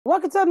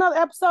Welcome to another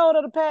episode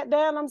of the Pat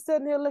Down. I'm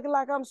sitting here looking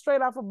like I'm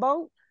straight off a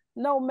boat,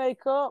 no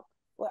makeup.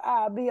 Well,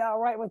 I'll be all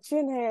right. My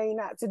chin hair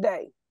ain't out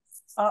today.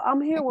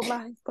 I'm here with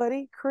my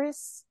buddy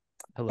Chris.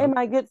 Hello. And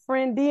my good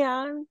friend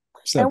Dion.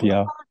 What's up, we're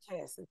y'all?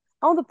 podcasting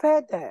on the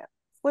Pat Down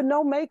with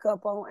no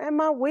makeup on and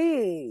my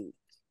wig.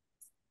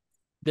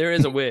 There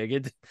is a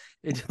wig.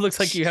 It looks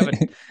like you have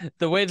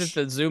the way that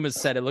the Zoom is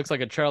set, it looks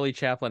like a Charlie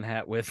Chaplin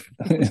hat with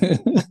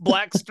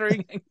black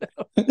string.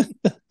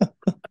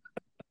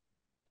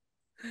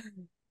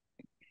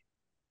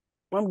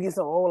 I'm getting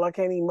so old I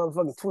can't even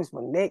motherfucking twist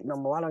my neck no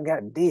more. I done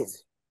got dizzy.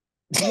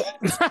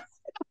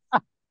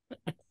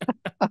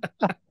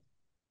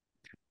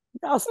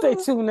 Y'all stay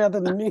tuned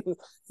after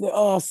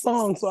the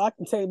song so I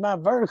can take my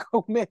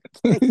vertigo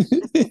medication.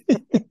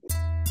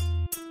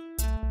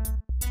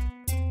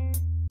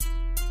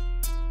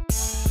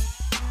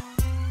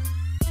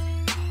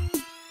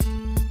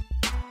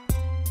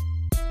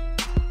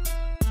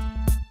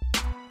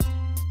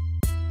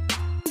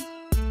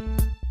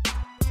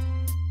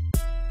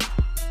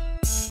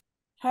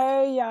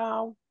 Hey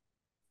y'all,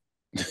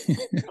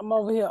 I'm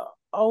over here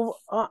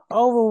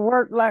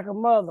overworked like a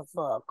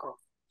motherfucker,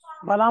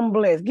 but I'm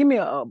blessed. Give me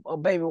a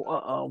baby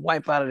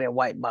wipe out of that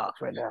white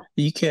box right now.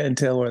 You can't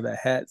tell where the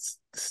hat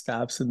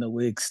stops and the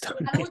wig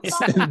starts.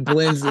 It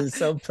blends in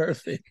so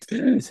perfect.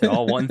 It's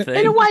all one thing.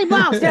 In the white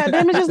box,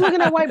 goddamn it! Just look at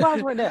that white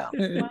box right now.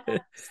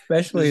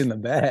 Especially in the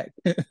back.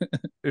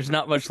 There's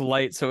not much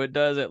light, so it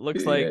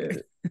looks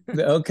like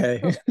okay.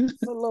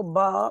 It's a little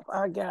bob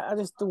I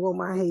just threw on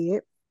my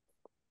head.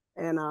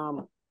 And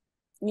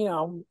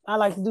I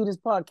like to do this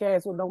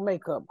podcast with no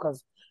makeup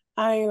because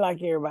I ain't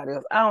like everybody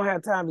else. I don't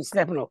have time to be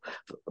slapping on.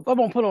 If I'm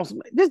gonna put on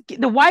some, just get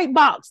the white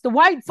box, the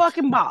white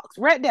fucking box,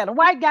 right there, the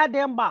white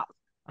goddamn box.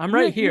 I'm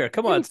right here.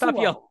 Come on, stop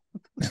yelling.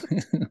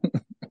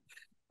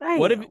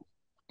 What if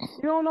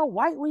you don't know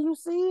white when you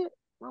see it?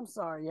 I'm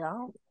sorry,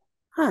 y'all.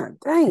 Huh,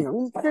 damn,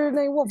 these kids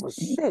ain't worth a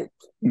shit.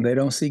 They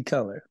don't see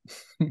color.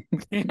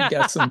 You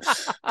got some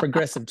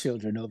progressive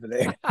children over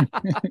there.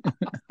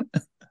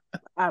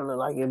 I look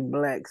like it's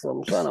black, so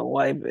I'm trying to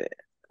wipe it.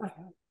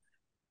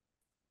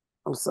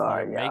 I'm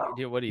sorry,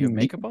 y'all. What do you have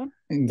makeup on?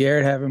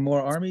 Garrett having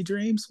more army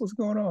dreams? What's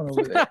going on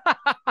over there?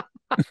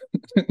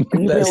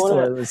 That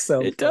story was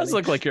so It does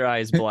look like your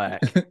eye's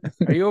black.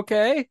 Are you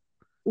okay?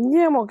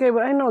 Yeah, I'm okay,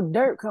 but ain't no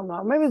dirt coming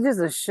out. Maybe it's just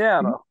a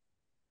shadow.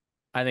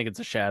 I think it's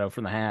a shadow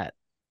from the hat.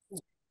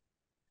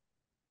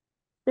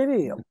 It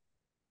is.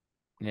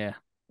 Yeah.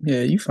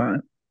 Yeah, you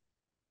fine.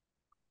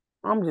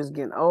 I'm just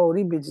getting old.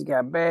 These bitches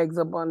got bags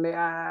up on their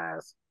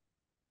eyes.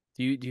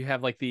 Do you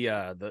have like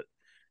the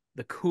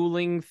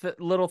cooling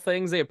little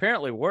things? They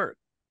apparently work.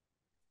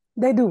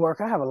 They do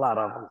work. I have a lot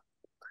of them.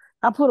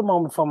 I put them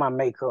on before my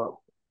makeup.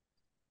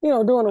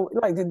 Doing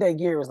like today,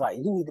 Gary was like,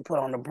 "You need to put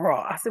on the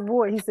bra." I said,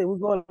 "Boy," he said, "We're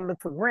going to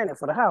look for granted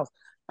for the house."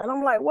 And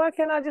I'm like, "Why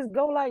can't I just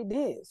go like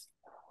this?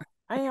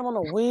 I ain't have on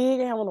a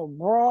wig. I ain't have on no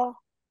bra."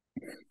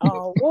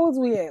 What was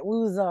we at? We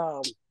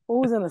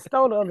was in the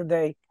store the other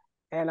day.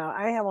 And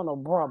I ain't have on no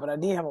bra, but I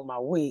did have on my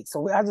wig.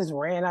 So I just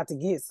ran out to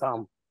get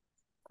some.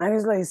 And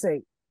this lady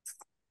say,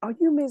 "Oh,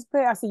 you Miss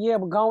Pat?" I said, "Yeah,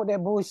 but gone with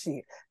that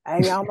bullshit. I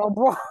ain't got no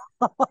bra."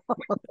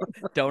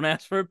 Don't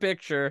ask for a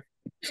picture.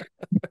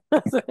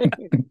 I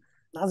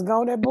was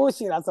going with that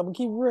bullshit. I said, "I'm going to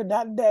keep real.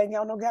 Not today. I ain't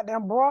got no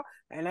goddamn bra.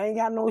 And I ain't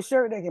got no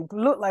shirt that can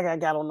look like I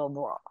got on no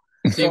bra."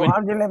 So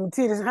I'm just letting my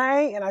titties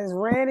hang. And I just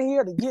ran in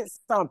here to get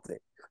something.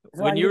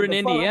 So when you're in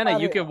Indiana,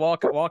 you can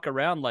walk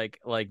around like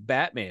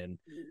Batman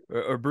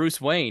or Bruce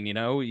Wayne. You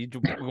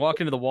walk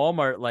into the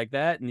Walmart like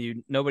that,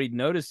 and nobody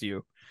noticed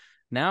you.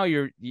 Now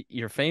you're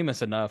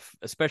famous enough,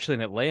 especially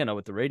in Atlanta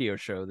with the radio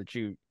show, that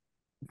you've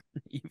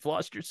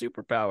lost your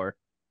superpower.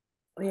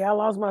 Yeah, I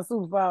lost my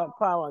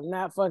superpower.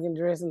 Not fucking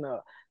dressing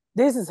up.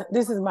 This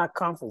is my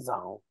comfort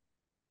zone.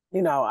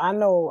 I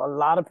know a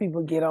lot of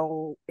people get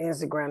on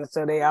Instagram and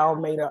so they all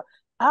made up.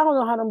 I don't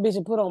know how them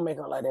bitches put on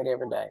makeup like that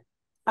every day.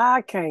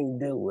 I can't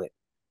do it.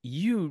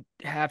 You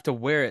have to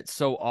wear it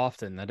so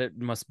often that it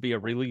must be a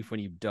relief when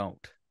you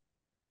don't.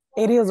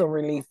 It is a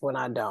relief when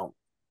I don't.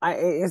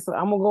 I'm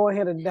gonna go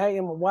ahead today.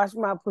 I'm gonna wash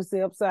my pussy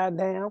upside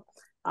down.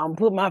 I'm gonna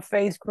put my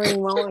face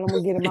cream on, and I'm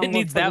gonna get in my. It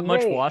needs that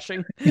much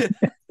washing.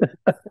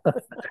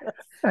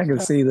 I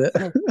can see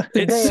that.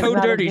 It's so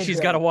dirty.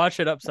 She's got to wash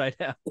it upside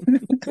down.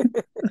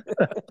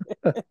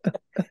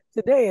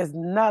 Today is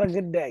not a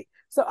good day.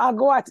 So I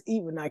go out to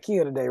eat with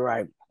Nikhil today,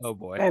 right? Oh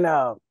boy. And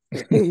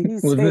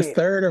was this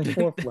third or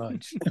fourth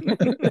lunch?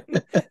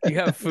 You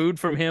have food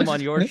from him on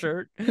your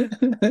shirt?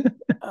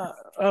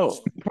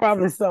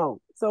 Probably so.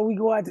 So we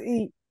go out to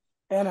eat,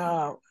 and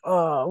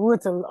we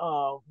went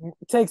to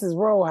Texas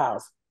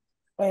Roadhouse,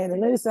 and the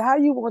lady said, "How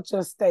you want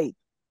your steak?"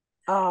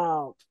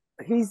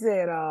 He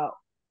said,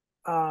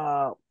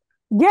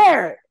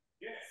 "Garrett,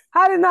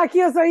 how did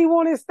Nikhil say he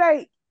wanted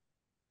steak?"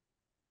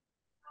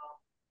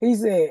 He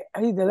said,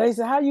 the lady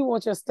said, "How you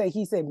want your steak?"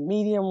 He said,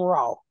 "Medium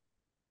raw."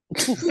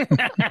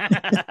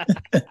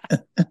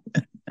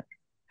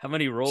 How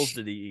many rolls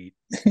did he eat?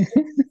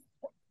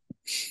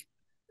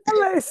 The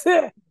lady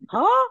said,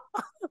 "Huh?"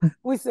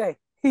 We say,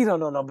 He don't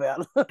know no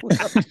better.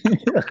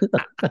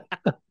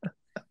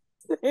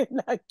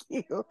 Not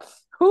kill.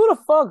 Who the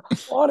fuck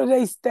order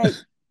they steak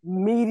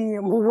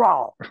medium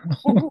raw?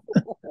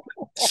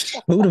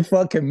 Who the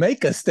fuck can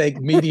make a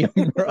steak medium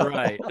raw?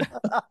 Right.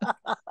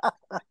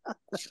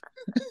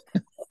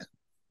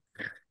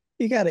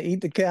 You gotta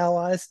eat the cow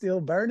eyes still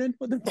burning.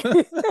 What the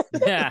fuck?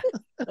 Yeah.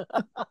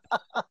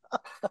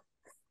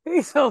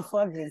 He's so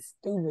fucking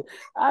stupid.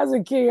 I was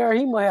a kid,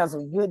 he might have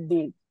some good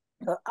dick.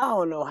 I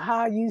don't know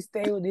how you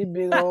stay with this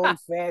big old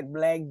fat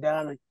black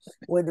Donald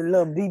with the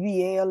little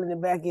BBL in the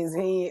back of his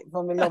head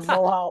from a little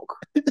mohawk.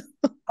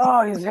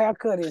 Oh, his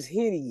haircut is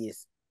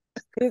hideous.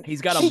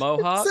 He's got a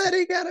mohawk. Said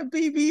he got a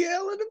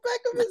BBL in the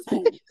back of his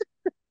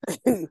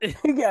head.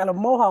 He got a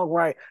mohawk,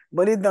 right?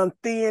 But it done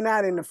thin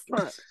out in the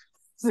front.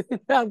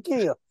 Now,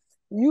 kill.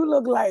 You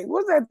look like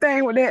what's that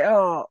thing with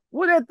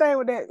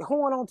that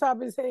horn on top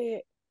of his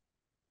head?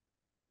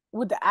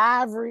 With the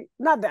ivory,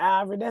 not the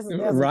ivory. That's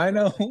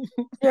rhino.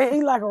 Yeah,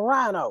 he like a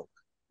rhino,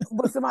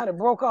 but somebody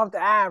broke off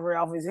the ivory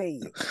off his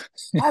head.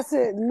 I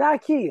said,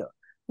 Nakia,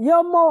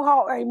 your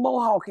mohawk ain't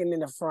mohawking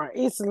in the front.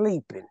 It's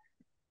leaping.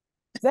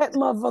 That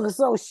motherfucker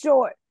so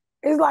short.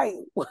 It's like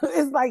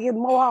his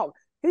mohawk.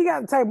 He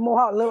got the type of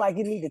mohawk look like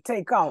he need to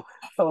take off.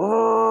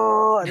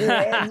 So then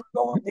as you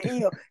go up the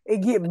hill, it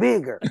get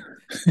bigger.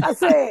 I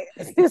said,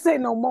 this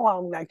ain't no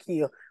mohawk,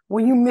 Nakia.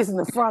 When you missing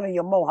the front of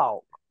your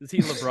mohawk. Is he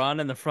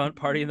LeBron in the front,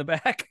 party in the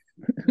back?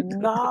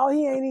 No,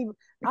 he ain't even.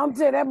 I'm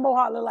telling you, that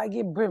mohawk look like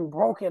it been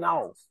broken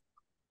off.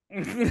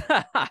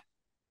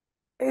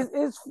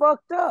 It's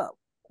fucked up.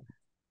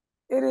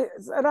 It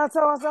is, and I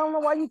told him, I don't know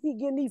why you keep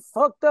getting these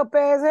fucked up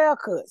ass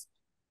haircuts,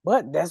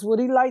 but that's what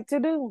he like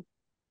to do.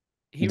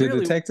 Did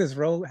the Texas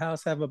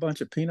Roadhouse have a bunch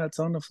of peanuts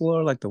on the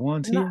floor like the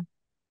ones here?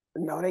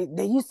 No,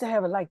 they used to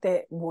have it like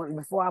that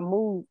before I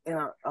moved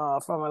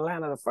from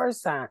Atlanta the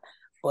first time,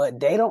 but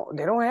they don't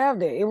have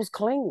that. It was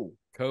clean.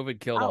 COVID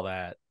killed all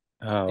that.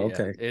 Oh,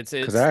 okay. Yeah, it's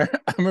because I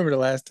remember the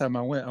last time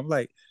I went, I'm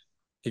like,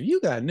 if you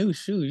got new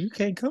shoes, you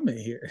can't come in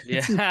here.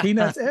 Yeah,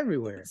 peanuts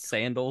everywhere.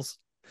 Sandals.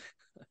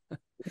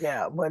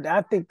 Yeah, but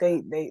I think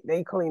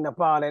they cleaned up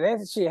all that.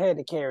 That shit had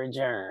to carry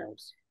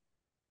germs.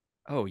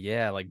 Oh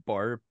yeah, like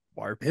bar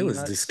peanuts. It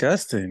was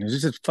disgusting. It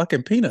was just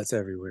fucking peanuts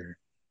everywhere.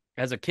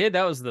 As a kid,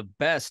 that was the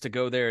best to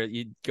go there.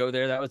 You'd go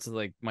there. That was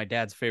like my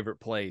dad's favorite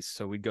place.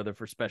 So we'd go there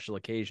for special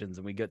occasions,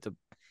 and we get to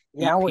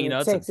eat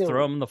peanuts and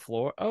throw them on the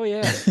floor. Oh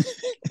yeah,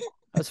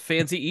 that's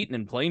fancy eating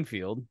in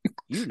Plainfield.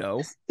 You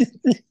know, you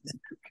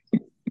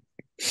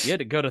had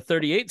to go to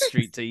 38th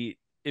Street to eat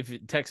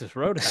Texas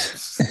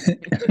Roadhouse.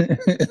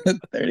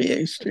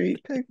 38th Street,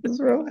 Texas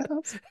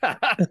Roadhouse.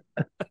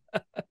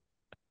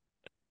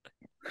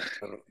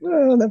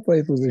 Oh, that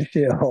place was a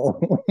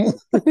shithole.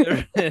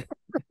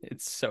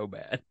 It's so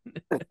bad.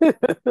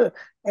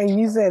 And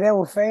you said that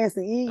was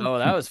fancy eating. Oh,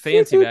 that was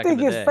fancy back in the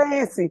day. You think it's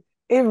fancy?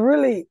 It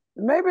really.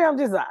 Maybe I'm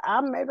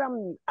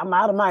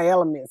out of my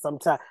element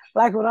sometimes.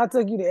 Like when I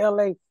took you to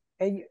LA,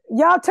 and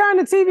y'all turn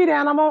the TV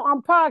down.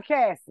 I'm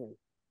podcasting.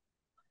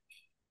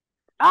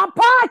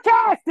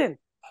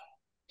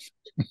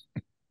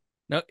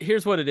 No,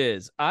 here's what it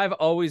is. I've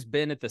always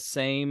been at the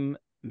same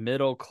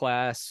middle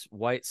class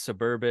white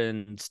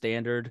suburban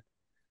standard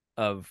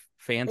of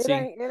fancy.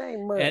 It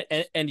ain't much.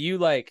 And you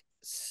like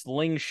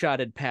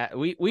slingshotted pat.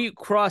 We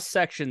crossed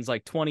sections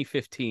like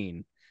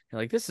 2015.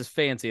 You're like, this is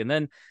fancy, and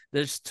then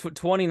there's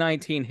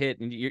 2019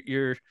 hit, and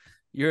you're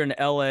in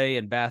LA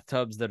and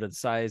bathtubs that are the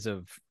size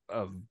of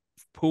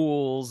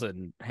pools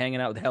and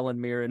hanging out with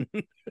Helen Mirren.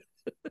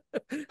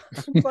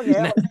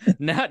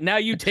 now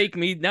you take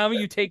me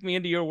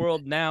into your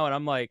world now, and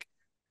I'm like,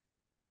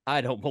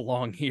 I don't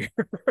belong here.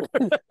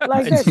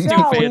 Like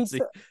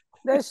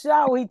that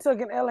shower he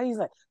took in LA, he's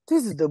like,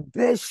 this is the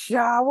best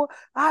shower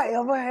I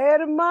ever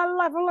had in my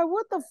life. I'm like,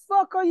 what the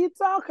fuck are you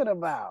talking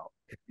about?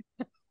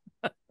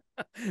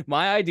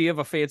 My idea of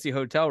a fancy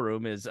hotel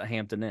room is a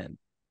Hampton Inn.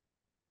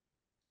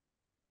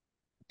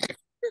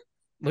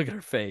 Look at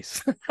her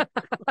face.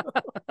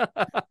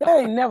 That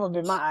ain't never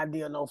been my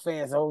idea of no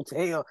fancy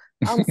hotel.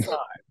 I'm sorry.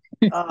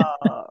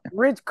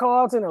 Rich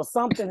Carlton or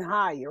something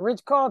higher.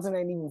 Rich Carlton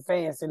ain't even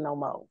fancy no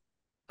more.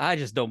 I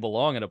just don't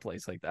belong in a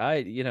place like that.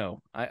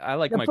 I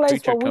like my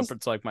creature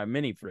comforts like my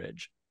mini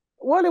fridge.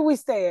 Where did we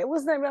stay at?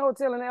 What's the name of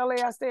the hotel in LA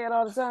I stay at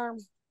all the time?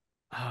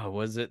 Oh,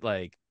 was it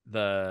like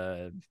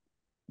the...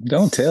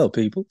 Don't tell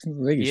people.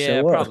 They can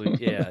show probably. Up.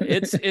 Yeah,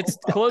 it's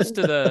close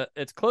to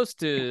it's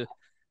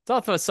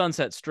off of a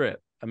Sunset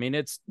Strip. I mean,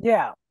 it's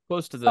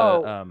close to the.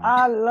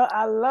 I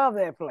love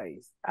that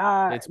place.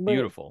 It's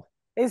beautiful.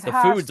 It's the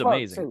high food's as fuck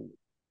amazing. Too.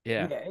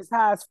 Yeah, it's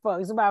high as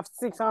fuck. It's about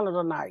 $600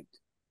 a night.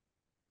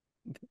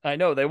 I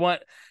know they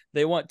want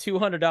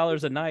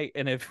 $200 a night,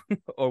 and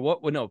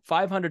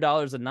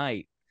 $500 a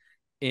night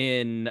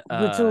in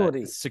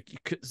gratuity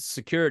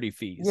security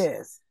fees.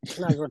 Yes,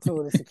 not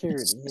gratuity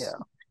security. Yeah.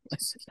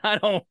 I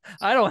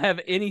don't have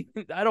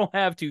anything. I don't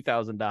have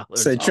 $2,000.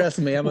 Say, trust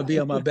me, I'm gonna be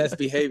on my best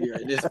behavior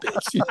in this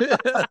bitch.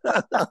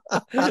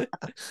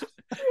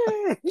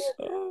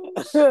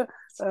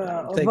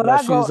 Take but my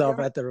I go. shoes off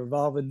at the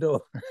revolving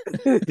door.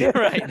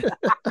 Right.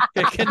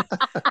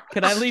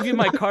 Can I leave you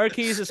my car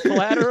keys as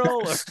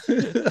collateral? Or...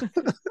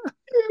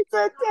 He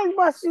said, take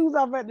my shoes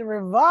off at the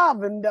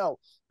revolving door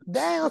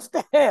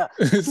downstairs.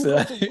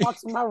 He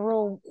walks in my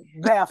room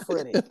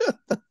barefooted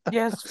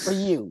just for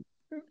you.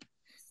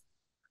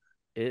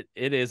 It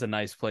is a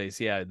nice place.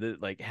 Yeah.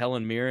 Like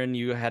Helen Mirren,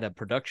 you had a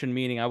production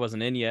meeting. I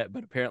wasn't in yet,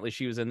 but apparently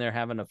she was in there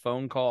having a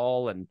phone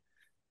call and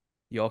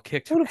you all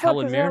kicked Who the fuck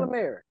Helen is Mirren. Helen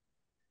Mirren?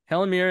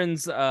 Helen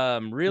Mirren's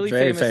really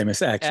very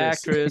famous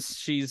actress.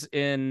 She's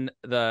in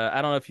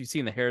I don't know if you've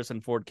seen the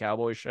Harrison Ford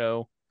Cowboy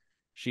Show.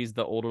 She's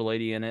the older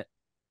lady in it.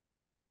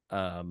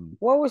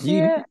 What was she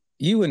at?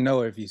 You would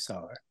know her if you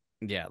saw her.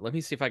 Yeah, let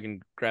me see if I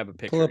can grab a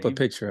picture. Pull up a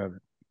picture of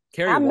it.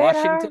 Kerry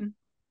Washington.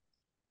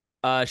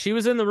 She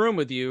was in the room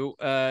with you,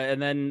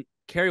 and then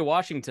Kerry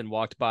Washington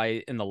walked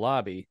by in the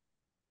lobby.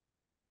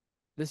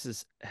 This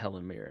is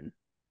Helen Mirren.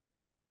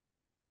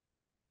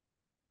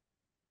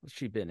 What's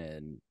she been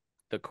in?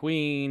 The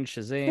Queen,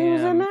 Shazam. She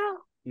was in there?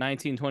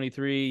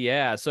 1923.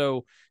 Yeah,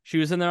 so she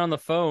was in there on the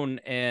phone,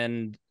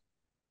 and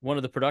one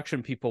of the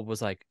production people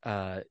was like,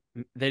 they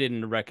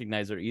didn't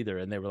recognize her either,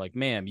 and they were like,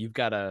 "Ma'am, you've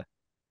gotta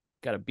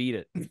beat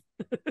it."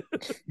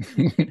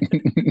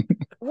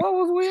 What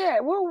was we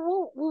at? What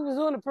we was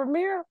on the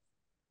premiere?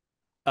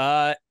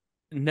 No,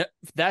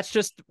 that's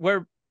just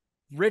where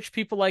rich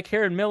people like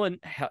Helen Mirren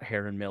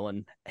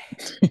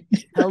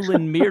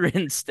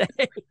stay.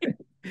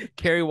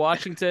 Kerry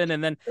Washington,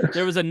 and then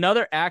there was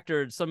another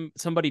actor,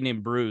 somebody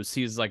named Bruce.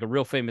 He's like a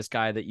real famous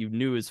guy that you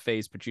knew his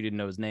face, but you didn't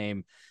know his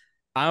name.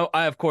 I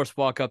of course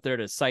walk up there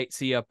to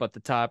sightsee up at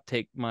the top,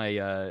 take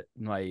my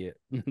my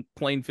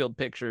Plainfield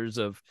pictures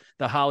of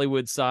the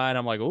Hollywood sign.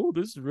 I'm like, oh,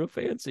 this is real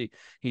fancy.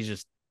 He's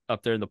just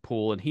up there in the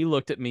pool, and he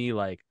looked at me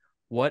like,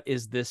 what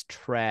is this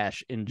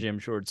trash in gym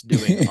shorts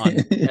doing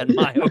at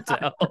my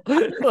hotel?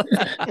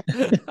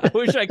 I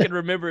wish I could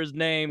remember his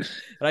name.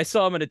 And I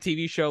saw him in a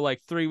TV show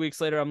like 3 weeks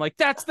later. I'm like,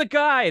 that's the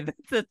guy.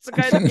 That's the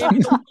guy that gave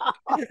me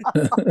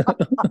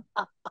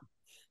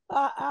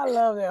I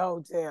love that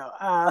hotel.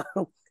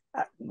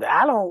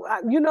 I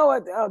don't, you know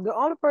what? The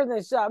only person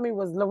that shot me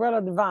was Loretta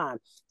Devine.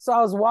 So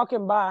I was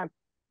walking by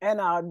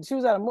and she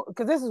was at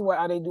because this is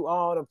where they do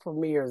all the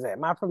premieres at.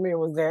 My premiere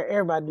was there.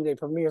 Everybody do their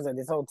premieres at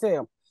this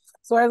hotel.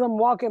 So as I'm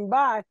walking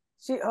by,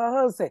 her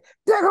husband said,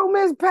 "There go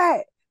Miss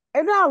Pat."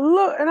 And I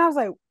look, and I was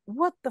like,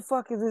 "What the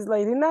fuck is this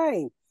lady's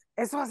name?"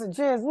 And so I said,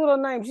 "Jazz, what her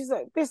name?" She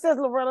said, "Bitch, that's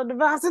Loretta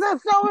Devine." I said, "That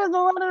so is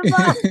Loretta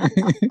Devine."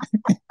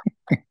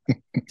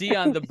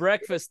 Dion, the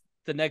breakfast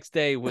the next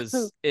day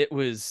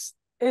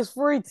it's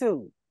free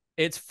too.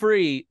 It's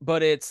free,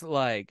 but it's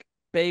like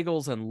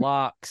bagels and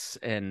lox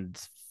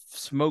and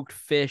smoked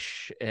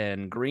fish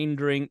and green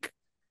drink.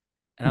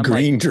 And I'm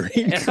green like, drink.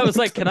 And I was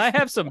like, "Can I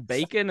have some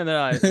bacon?" And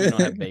then we don't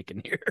have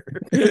bacon here.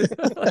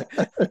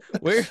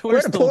 Where's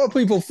the poor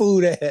people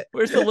food at?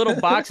 Where's the little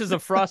boxes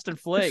of Frosted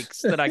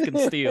Flakes that I can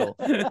steal?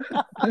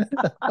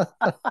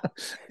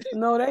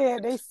 No, they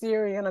had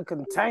cereal in a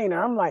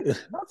container. I'm like,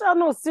 don't y'all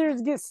know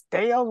cereals get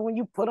stale when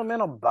you put them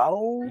in a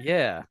bowl?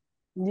 Yeah.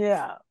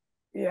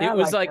 It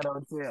was like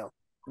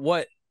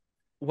what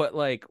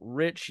like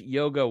rich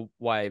yoga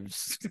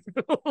wives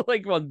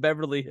like on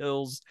Beverly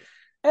Hills.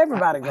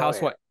 Everybody go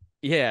housewife.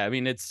 Yeah, I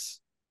mean it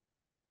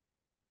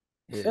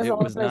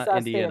was not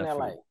Indiana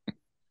food.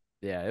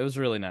 Yeah, it was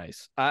really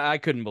nice. I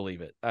couldn't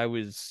believe it. I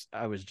was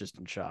just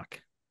in shock.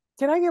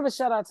 Can I give a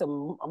shout out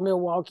to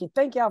Milwaukee?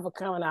 Thank y'all for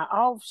coming out.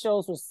 All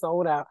shows were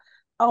sold out.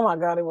 Oh my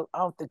God, it was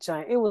off the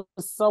chain. It was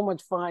so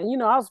much fun. You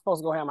know, I was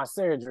supposed to go have my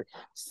surgery.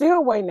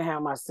 Still waiting to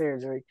have my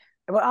surgery.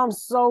 But I'm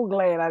so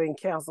glad I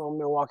didn't cancel on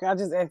Milwaukee. I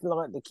just asked the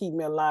Lord to keep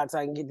me alive so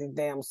I can get this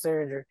damn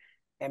surgery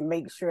and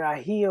make sure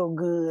I heal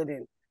good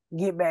and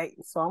get back.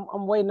 So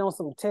I'm waiting on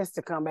some tests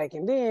to come back.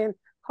 And then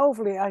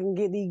hopefully I can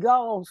get these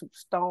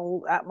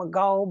gallstones out my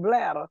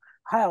gallbladder.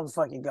 However the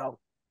fuck it go.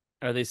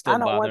 Are they still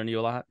bothering you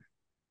a lot?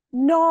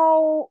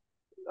 No,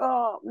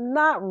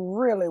 not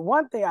really.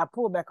 One thing, I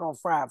pulled back on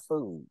fried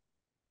food.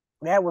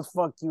 That was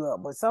fuck you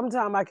up. But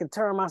sometimes I can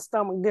turn my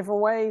stomach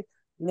different ways.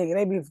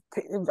 Nigga,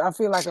 I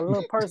feel like a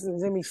little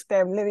person's in me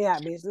stabbing. Let me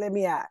out, bitch. Let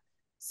me out.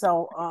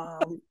 So,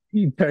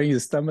 you turn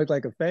your stomach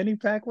like a fanny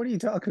pack? What are you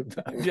talking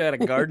about? You got a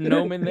garden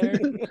gnome in there?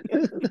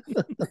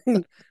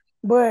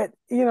 But,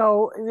 you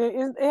know,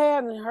 it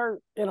hadn't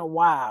hurt in a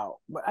while.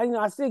 But,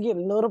 I still get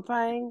a little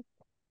pain.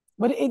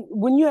 But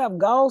when you have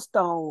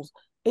gallstones,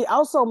 it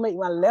also makes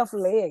my left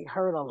leg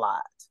hurt a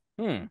lot.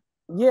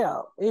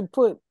 Yeah, it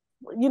put,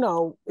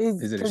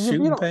 is it a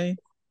shooting pain?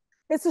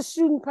 It's a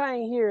shooting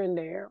pain here and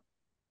there.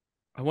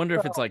 I wonder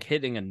if it's like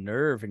hitting a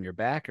nerve in your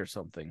back or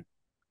something.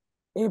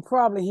 It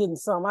probably hitting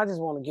something. I just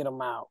want to get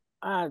them out.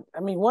 I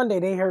mean, one day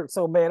they hurt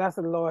so bad. I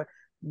said, Lord,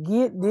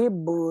 get this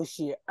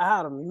bullshit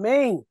out of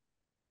me.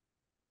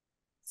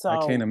 So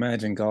I can't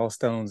imagine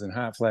gallstones and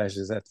hot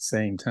flashes at the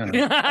same time.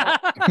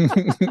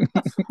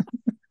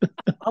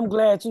 I'm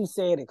glad you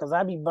said it because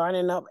I be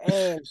burning up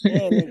and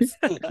it's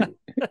sticky.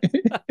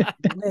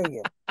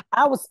 Nigga.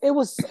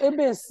 It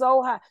been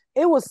so hot.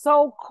 It was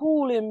so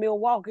cool in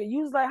Milwaukee.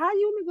 You was like, how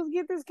you niggas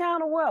get this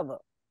kind of weather?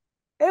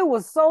 It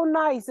was so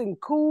nice and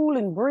cool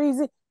and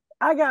breezy.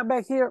 I got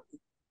back here.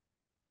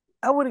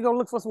 I went to go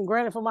look for some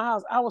granite for my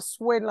house. I was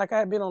sweating like I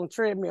had been on a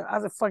treadmill.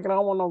 I said, fuck it, I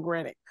don't want no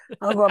granite.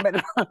 I'm going back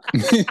to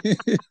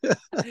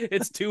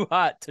It's too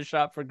hot to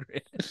shop for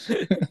granite.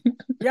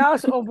 Y'all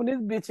should open this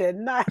bitch at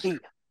night.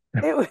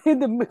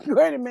 The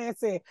granite man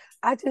said,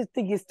 I just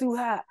think it's too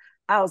hot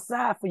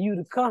outside for you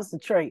to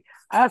concentrate.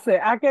 I said,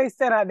 I can't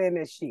sit out there in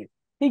that shit.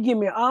 He give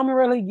me an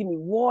umbrella, he give me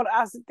water.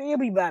 I said, they'll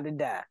be about to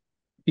die.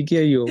 He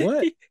gave you a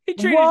what? He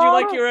treated you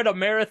like you're at a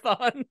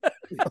marathon.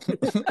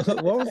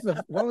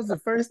 What was the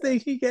first thing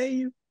he gave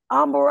you?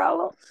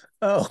 Umbrella.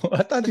 Oh,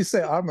 I thought you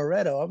said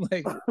amaretto. I'm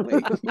like,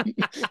 wait,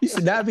 you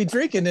should not be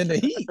drinking in the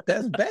heat.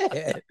 That's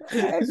bad.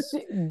 That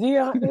shit,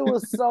 dear, it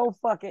was so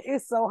fucking,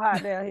 it's so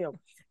hot down here.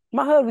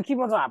 My husband keep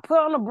on saying, put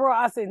on the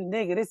bra. I said,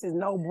 nigga, this is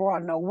no bra,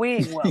 no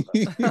wig weather.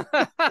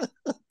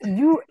 I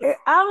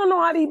don't know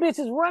how these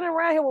bitches running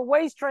around here with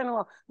waist training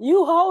on.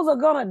 You hoes are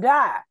gonna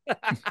die.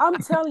 I'm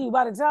telling you,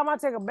 by the time I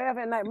take a bath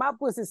at night, my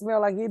pussy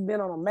smell like it been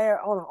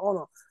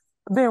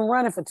been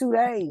running for 2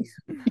 days.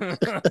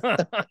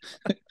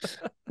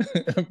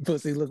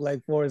 Pussy look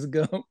like Forrest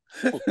Gump.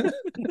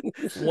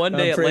 One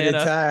day I'm pretty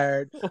Atlanta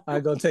tired. I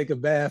go take a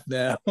bath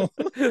now.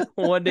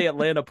 One day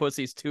Atlanta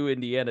pussies, 2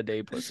 Indiana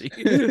day pussy.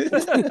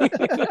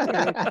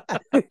 Pat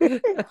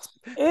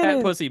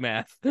pussy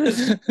math.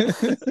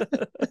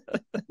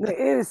 It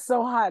is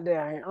so hot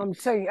down here. I'm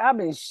telling you, I've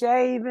been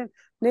shaving.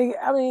 Nigga,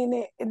 I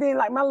mean, then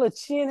like my little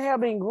chin hair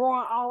been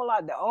growing all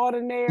like the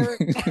ordinary,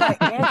 like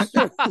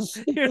extra.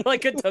 You're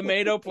like a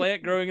tomato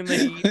plant growing in the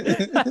heat.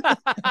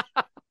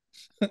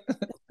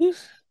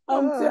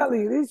 I'm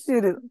telling you, this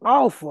shit is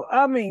awful.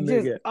 I mean,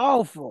 nigga, just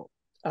awful.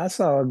 I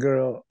saw a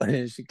girl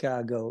in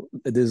Chicago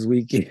this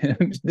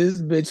weekend.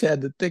 This bitch had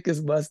the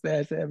thickest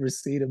mustache I ever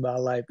seen in my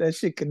life. That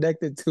shit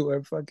connected to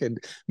her fucking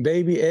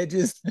baby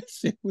edges. That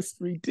shit was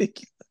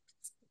ridiculous.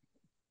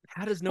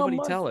 How does nobody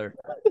tell her?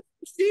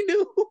 She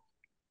knew.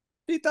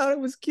 She thought it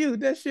was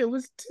cute. That shit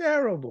was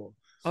terrible.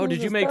 Oh,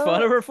 did you make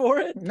fun of her for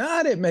it? No,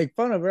 I didn't make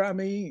fun of her. I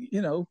mean,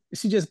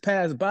 she just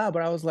passed by,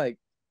 but I was like,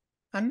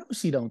 I know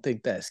she don't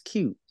think that's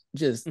cute.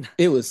 Just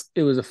it was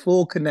a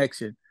full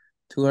connection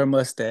to her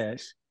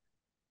mustache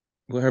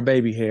with her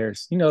baby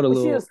hairs. You know, the was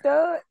little. Was she a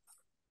stud?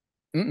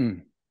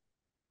 Mm-mm.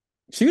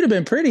 She would have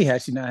been pretty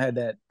had she not had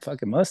that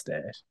fucking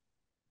mustache.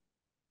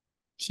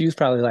 She was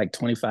probably like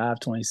 25,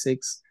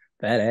 26.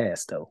 That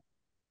ass though.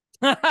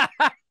 Yeah,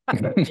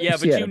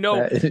 but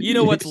you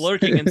know what's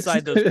lurking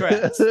inside those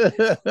cracks.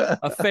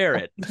 A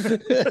ferret.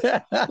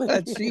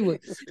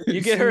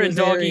 You get her in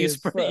doggy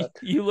spray.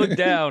 You look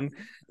down.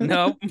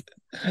 Nope.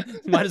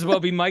 Might as well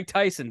be Mike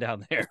Tyson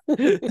down there.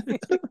 Damn.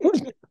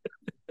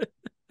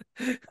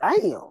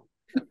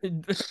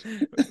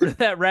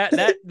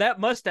 That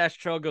mustache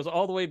trail goes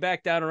all the way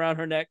back down around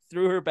her neck,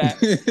 through her back,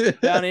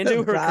 down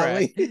into her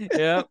crack.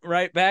 Yeah,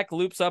 right back,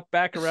 loops up,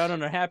 back around on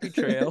her happy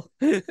trail.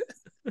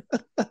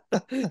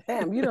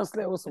 Damn, you done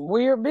slept with some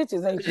weird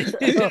bitches, ain't you?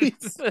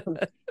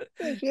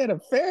 She had a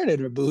ferret in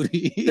her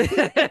booty. You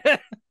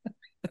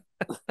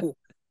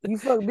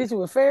fuck a bitch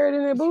with a ferret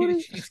in her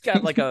booty? She's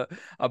got like a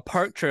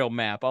park trail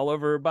map all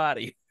over her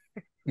body.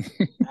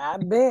 I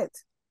bet.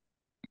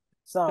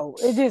 So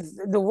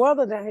the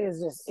weather down here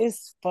is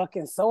it's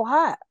fucking so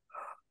hot.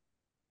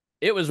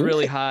 It was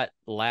really hot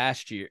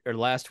last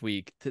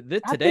week.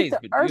 Today's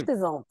the earth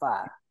is on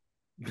fire.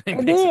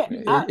 And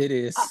then it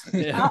is.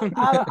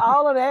 Out of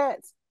all of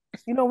that,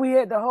 we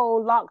had the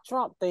whole lock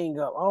Trump thing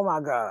up. Oh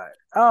my God.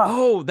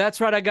 Oh,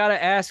 that's right. I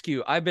gotta ask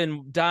you. I've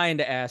been dying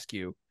to ask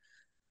you.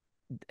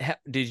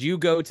 Did you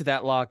go to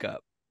that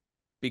lockup?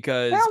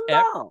 Because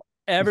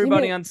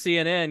everybody on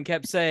CNN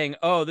kept saying,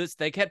 "Oh,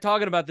 they kept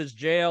talking about this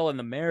jail and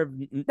the mayor of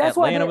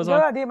Atlanta was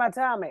on." I did my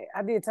time at.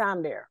 I did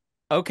time there.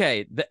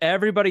 Okay,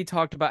 everybody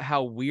talked about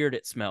how weird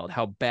it smelled,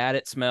 how bad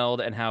it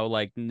smelled, and how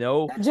that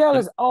jail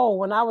is old.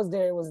 When I was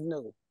there, it was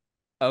new.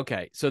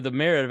 Okay, so the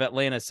mayor of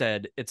Atlanta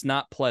said it's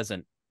not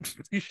pleasant.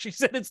 She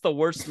said it's the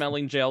worst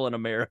smelling jail in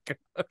America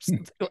or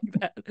something like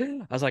that.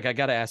 I was like, I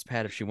gotta ask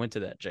Pat if she went to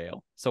that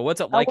jail. So what's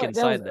it like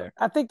inside there?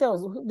 I think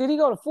did he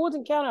go to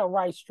Fulton County or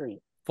Rice Street?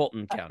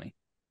 Fulton County.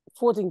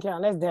 Fulton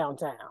County, that's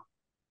downtown.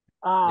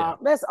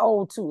 That's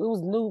old too. It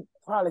was new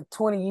probably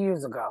 20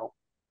 years ago.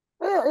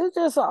 Yeah, it's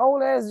just an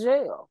old ass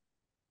jail.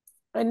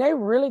 And they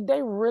really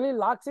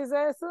locked his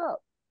ass up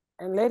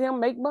and let him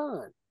make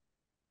bond.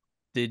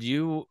 Did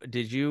you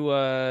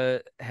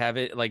have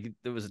it like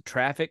there was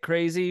traffic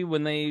crazy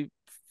when they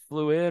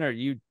flew in, or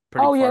you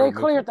pretty Oh yeah, they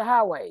cleared the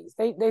highways.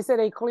 They said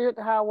they cleared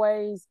the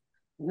highways.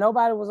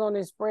 Nobody was on the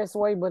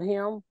expressway but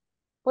him.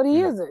 But he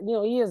is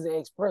the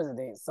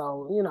ex-president,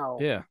 so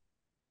Yeah.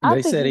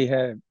 They said he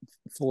had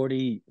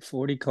 40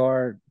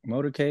 car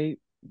motorcade.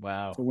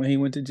 Wow. For when he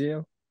went to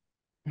jail.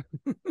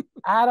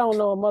 I don't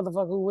know a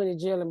motherfucker who went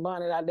to jail and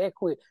bonded out that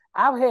quick.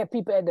 I've had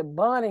people at the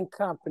bonding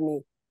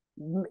company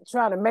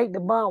trying to make the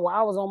bond while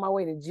I was on my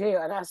way to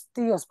jail, and I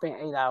still spent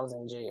 8 hours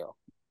in jail.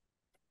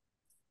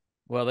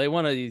 Well, they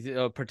want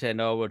to pretend,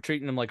 oh, we're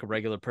treating him like a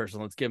regular person.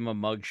 Let's give him a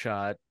mug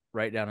shot,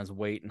 write down his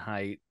weight and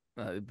height.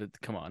 But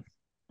come on.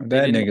 They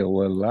That didn't. nigga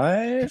was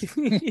lying.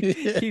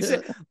 He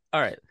said,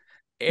 all right.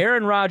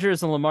 Aaron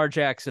Rodgers and Lamar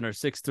Jackson are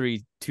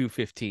 6'3",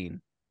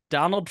 215.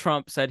 Donald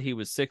Trump said he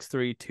was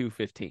 6'3",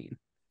 215.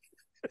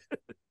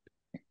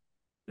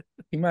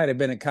 He might have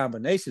been a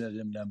combination of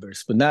them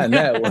numbers, but not in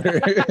that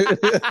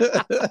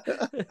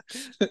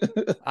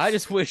order. I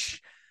just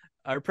wish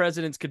our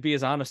presidents could be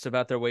as honest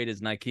about their weight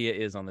as Nikea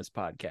is on this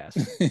podcast.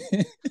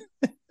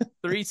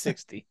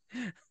 360.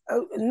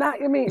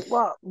 Not, I mean,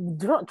 well,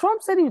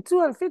 Trump said he was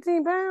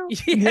 215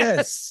 pounds.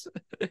 Yes.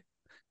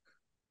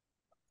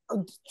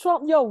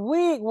 Trump, your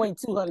wig weighed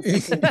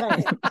 215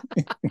 pounds.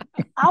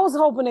 I was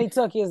hoping they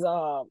took his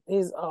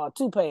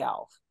toupee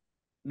off.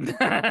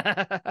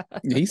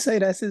 He say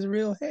that's his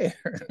real hair.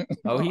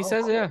 Oh, he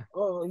says, yeah.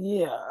 Oh,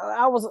 yeah.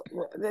 I was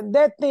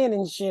that thin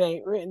and shit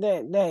ain't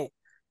that.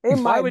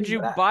 Why would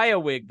you buy a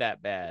wig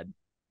that bad?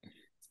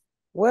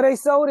 Well, they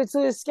sold it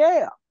to his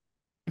scalp.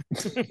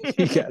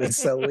 He got it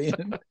sew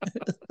in.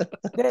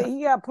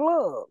 He got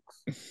plugs.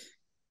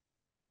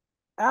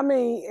 I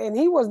mean, and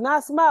he was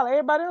not smiling.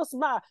 Everybody else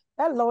smiled.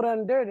 That low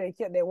down there, they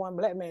kept that one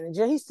black man in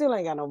jail. He still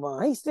ain't got no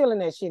bond. He's still in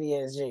that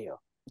shitty ass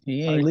jail.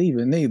 He ain't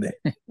leaving neither.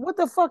 What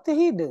the fuck did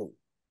he do?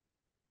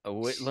 Oh,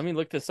 wait, let me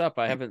look this up.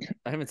 I haven't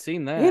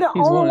seen that. He the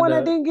only one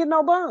that didn't get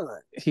no bond.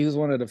 He was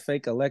one of the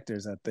fake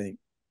electors, I think.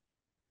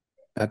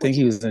 I think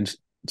he was in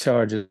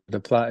charge of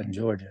the plot in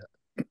Georgia.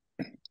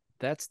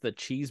 That's the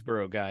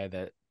Cheeseboro guy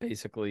that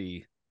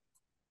basically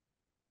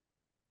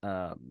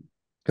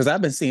because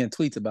I've been seeing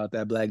tweets about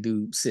that black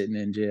dude sitting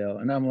in jail,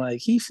 and I'm like,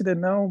 he should have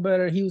known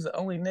better. He was the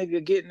only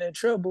nigga getting in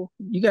trouble.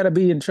 You got to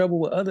be in trouble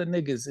with other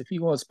niggas if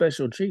you want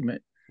special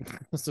treatment.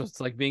 So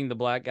it's like being the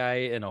black guy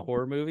in a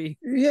horror movie.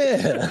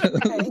 Yeah,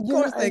 of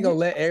course they gonna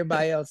let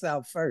everybody else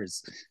out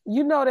first.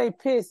 You know they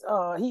pissed.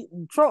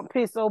 Trump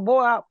pissed old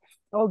boy out,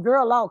 old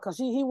girl out, because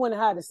he went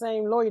and had the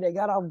same lawyer that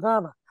got off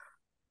Ghana.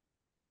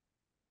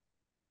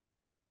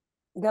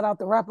 Got out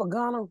the rapper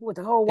Ghana with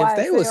the whole YSL. If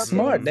they were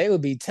smart, they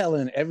would be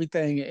telling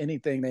everything,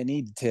 anything they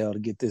need to tell to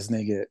get this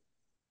nigga.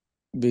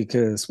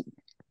 Because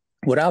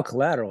without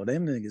collateral,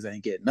 them niggas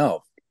ain't getting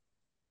off.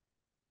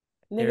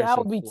 Nigga, I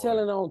would be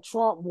telling on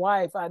Trump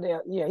wife out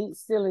there. Yeah, he's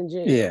still in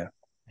jail. Yeah.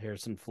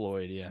 Harrison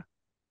Floyd, yeah.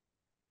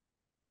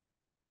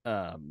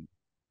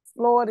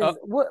 Floyd is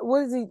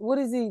what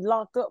is he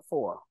locked up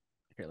for?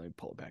 Here, let me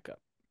pull it back up.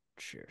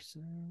 Share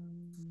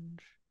sound.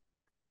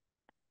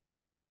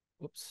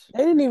 Whoops.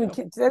 They didn't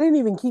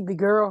even keep the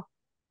girl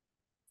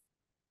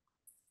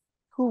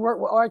who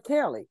worked with R.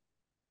 Kelly.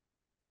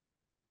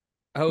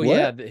 Oh,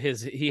 what? Yeah,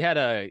 he had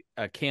a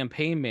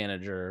campaign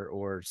manager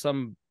or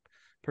some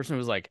person who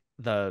was like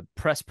the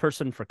press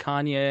person for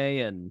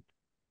Kanye, and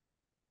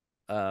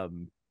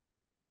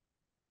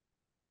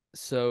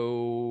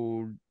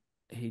so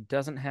he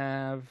doesn't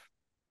have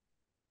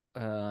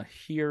a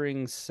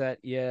hearing set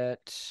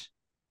yet.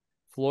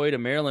 Floyd, a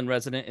Maryland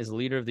resident, is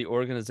leader of the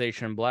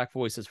organization Black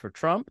Voices for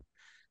Trump.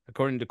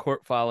 According to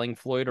court filing,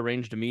 Floyd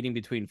arranged a meeting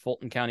between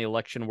Fulton County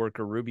election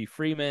worker Ruby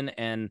Freeman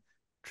and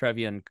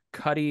Trevian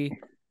Cuddy,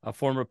 a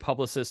former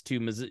publicist to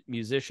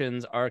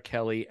musicians R.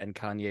 Kelly and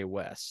Kanye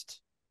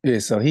West. Yeah,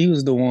 so he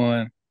was the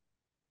one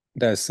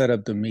that set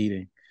up the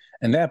meeting.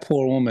 And that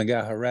poor woman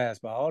got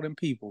harassed by all them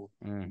people.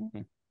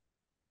 Mm-hmm.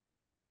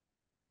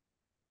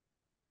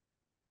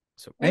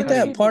 So ain't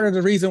that part of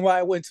the reason why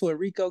I went to a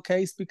RICO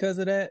case because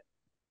of that?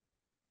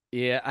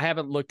 Yeah, I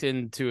haven't looked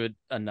into it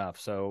enough.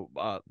 So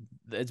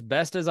as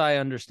best as I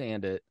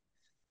understand it,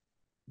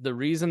 the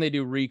reason they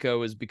do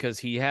RICO is because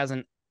he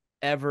doesn't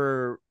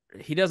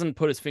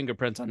put his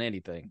fingerprints on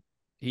anything.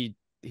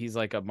 He's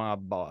like a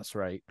mob boss,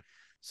 right?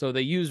 So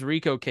they use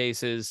RICO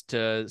cases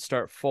to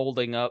start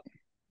folding up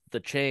the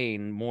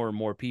chain more and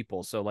more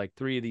people. So like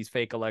 3 of these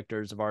fake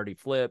electors have already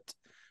flipped.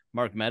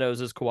 Mark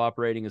Meadows is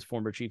cooperating as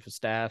former chief of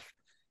staff.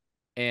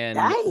 And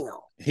damn,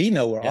 he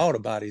know where all the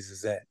bodies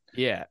is at.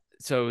 Yeah.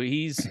 So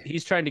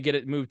he's trying to get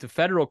it moved to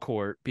federal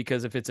court,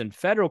 because if it's in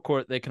federal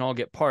court, they can all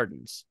get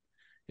pardons.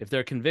 If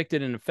they're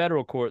convicted in a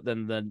federal court,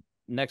 then the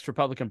next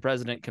Republican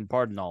president can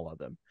pardon all of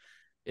them.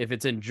 If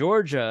it's in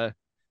Georgia,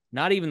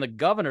 not even the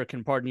governor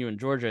can pardon you in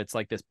Georgia. It's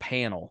like this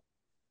panel.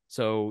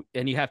 So,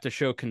 and you have to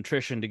show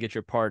contrition to get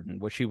your pardon,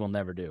 which he will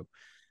never do.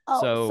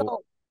 Oh,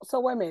 so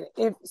wait a minute.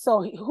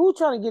 Who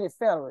trying to get it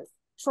federal?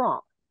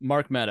 Trump.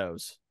 Mark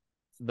Meadows,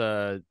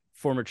 the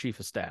former chief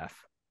of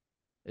staff,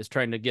 is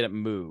trying to get it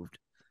moved.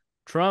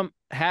 Trump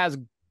has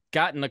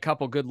gotten a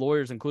couple good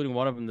lawyers, including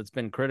one of them that's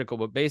been critical.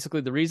 But basically,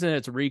 the reason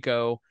it's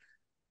RICO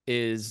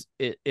is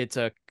it's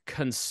a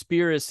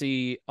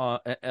conspiracy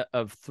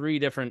of 3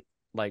 different,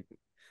 like,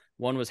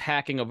 one was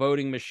hacking a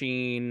voting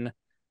machine,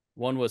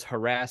 one was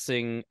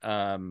harassing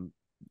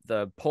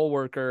the poll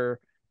worker,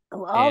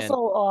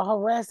 also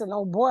harassing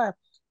old boy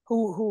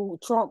who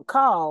Trump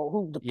called,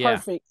 who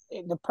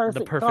the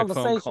perfect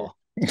conversation. Phone call.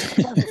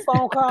 Perfect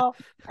phone call.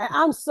 And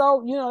I'm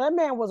so, that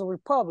man was a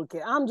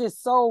Republican. I'm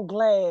just so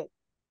glad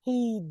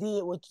he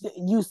did what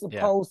you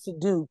supposed to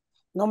do.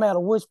 no matter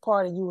which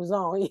party you was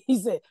on. He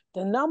said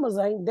the numbers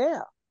ain't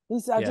there. He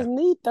said I Yeah. just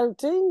need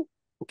 13.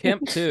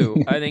 Kemp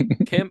too. I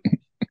think Kemp,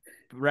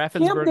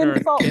 Raffensperger,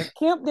 and Kemp.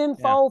 Kemp didn't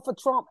Yeah. fold for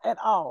Trump at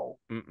all.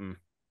 Mm-mm.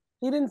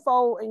 He didn't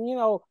fold,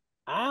 and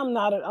I'm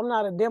not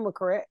a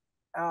Democrat.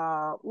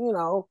 I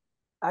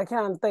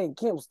kind of think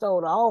Kemp stole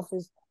the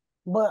office,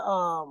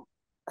 but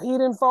he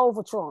didn't fold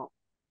for Trump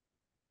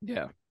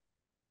Yeah.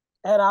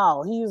 at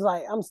all. He was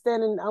like, I'm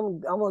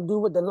gonna do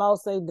what the law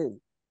say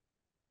do.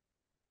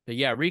 But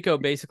yeah, RICO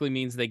basically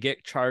means they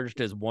get charged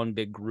as one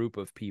big group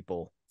of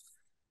people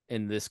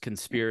in this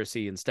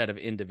conspiracy instead of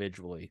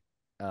individually.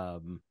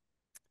 And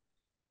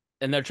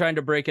they're trying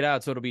to break it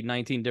out so it'll be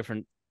 19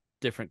 different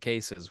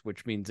cases,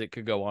 which means it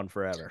could go on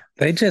forever.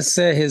 They just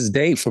set his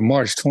date for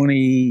March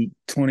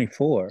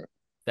 2024.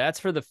 That's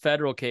for the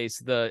federal case.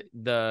 The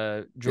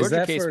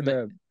Georgia case.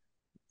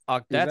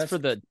 That's for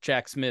the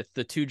Jack Smith,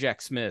 the two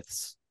Jack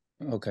Smiths.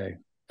 Okay.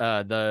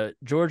 The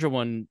Georgia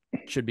one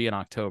should be in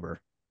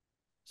October.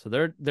 So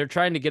they're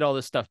trying to get all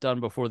this stuff done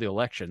before the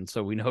election,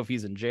 so we know if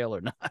he's in jail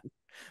or not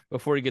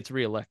before he gets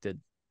reelected.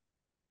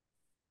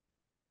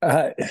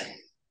 I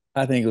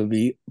think it would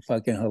be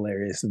fucking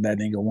hilarious if that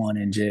nigga won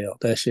in jail.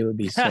 That shit would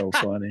be so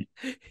funny.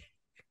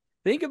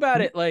 Think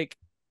about it. Like,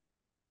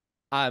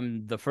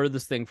 I'm the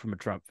furthest thing from a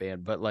Trump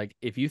fan, but like,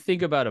 if you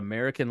think about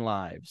American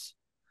lives,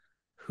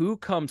 who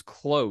comes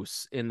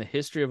close in the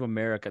history of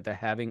America to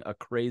having a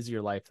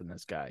crazier life than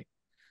this guy?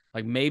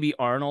 Like, maybe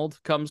Arnold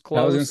comes close.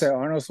 I was gonna say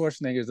Arnold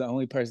Schwarzenegger is the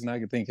only person I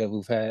could think of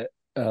who've had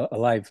a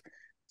life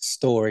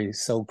story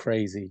so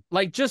crazy.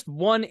 Like, just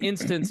one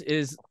instance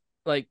is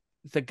like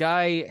the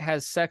guy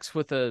has sex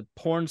with a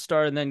porn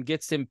star and then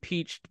gets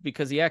impeached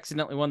because he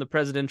accidentally won the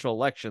presidential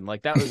election.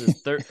 Like, that was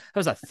his that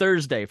was a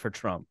Thursday for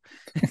Trump.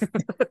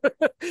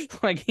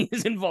 Like,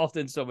 he's involved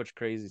in so much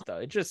crazy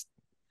stuff. It just,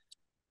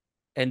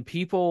 and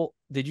people,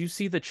 did you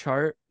see the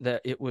chart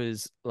that it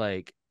was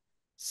like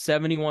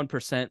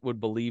 71% would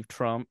believe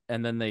Trump,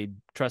 and then they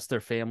trust their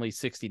family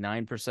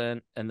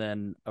 69%, and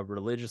then a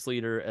religious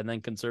leader, and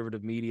then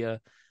conservative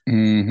media.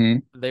 Mm-hmm.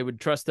 They would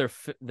trust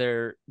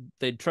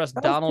they'd trust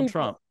Donald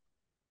Trump.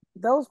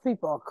 Those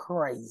people are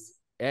crazy.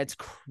 It's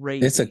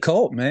crazy. It's a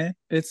cult, man.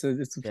 It's a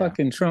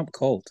fucking Trump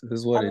cult,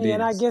 is what it is.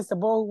 And I guess the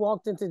boy who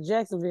walked into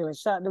Jacksonville and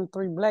shot them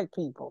 3 black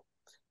people.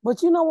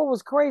 But you know what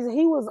was crazy?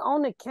 He was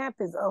on the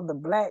campus of the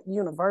black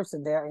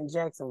university there in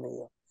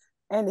Jacksonville.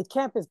 And the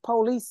campus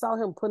police saw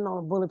him putting on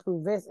a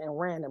bulletproof vest and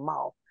ran him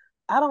off.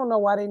 I don't know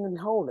why they didn't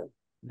hold him.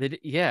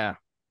 Yeah.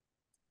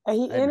 And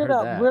he ended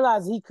up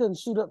realizing he couldn't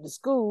shoot up the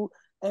school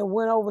and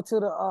went over to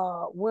the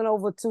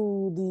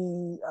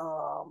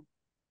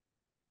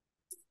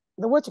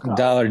what you call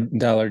Dollar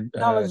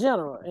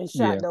General and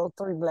shot those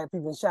 3 black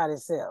people and shot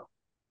himself.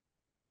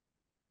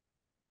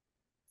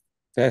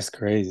 That's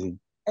crazy.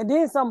 And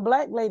then some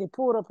black lady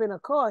pulled up in a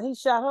car. He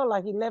shot her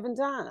like 11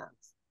 times.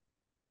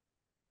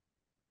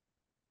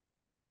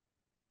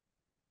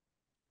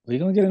 We're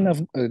going to get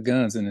enough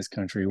guns in this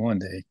country one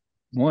day.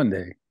 One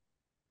day.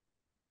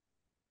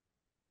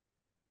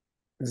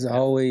 There's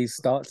always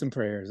thoughts and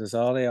prayers. That's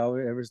all they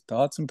always ever,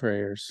 thoughts and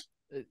prayers.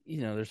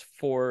 There's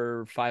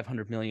 400 or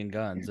 500 million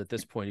guns at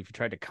this point. If you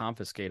tried to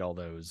confiscate all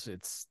those,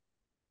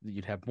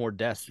 you'd have more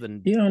deaths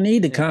than. You don't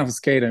need to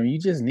confiscate them. You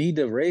just need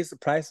to raise the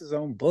prices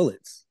on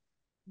bullets.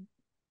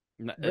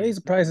 Raise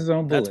the prices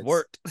on bullets. That's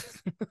worked.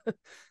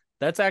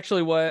 That's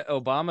actually what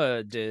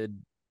Obama did.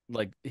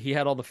 Like, he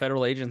had all the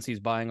federal agencies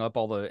buying up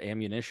all the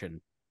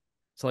ammunition.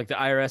 So like the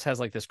IRS has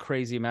like this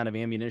crazy amount of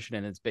ammunition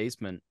in its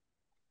basement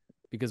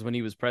because when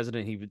he was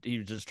president, he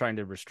was just trying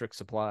to restrict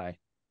supply.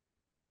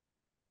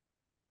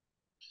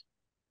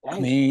 I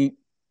mean,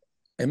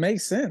 it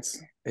makes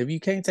sense. If you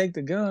can't take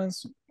the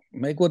guns,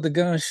 make what the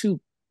guns shoot.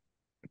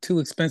 Too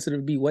expensive to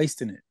be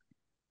wasting it.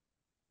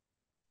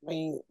 I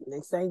mean,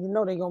 next thing you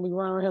know, they're going to be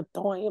running around here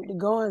throwing empty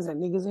guns at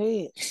niggas'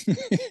 heads.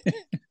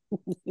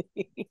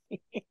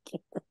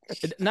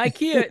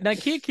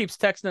 Nike keeps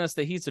texting us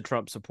that he's a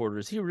Trump supporter.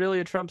 Is he really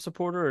a Trump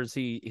supporter, or is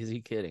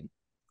he kidding?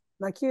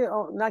 Nike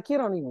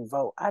don't even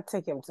vote. I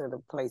take him to the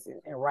place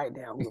and write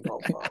down who to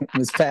vote for.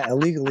 Miss Pat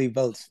illegally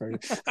votes for.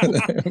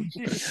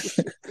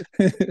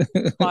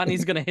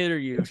 Bonnie's gonna hit her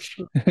you.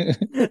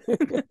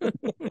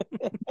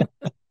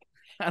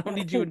 I don't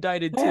need you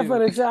indicted too. Half of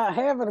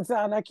the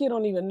time, Nike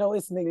don't even know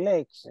it's an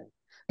election.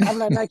 I'm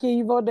like, Nike,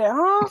 you vote there,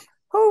 huh?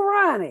 Who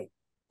running?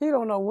 He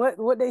don't know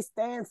what they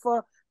stand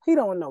for. He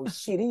don't know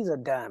shit. He's a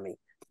dummy.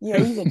 Yeah,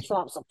 he's a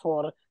Trump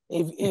supporter.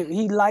 If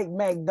he liked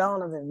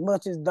McDonald's as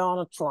much as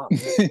Donald Trump,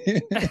 so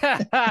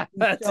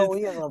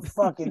he is a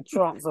fucking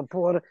Trump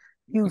supporter.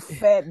 You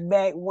fat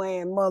back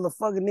weighing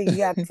motherfucker nigga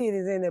got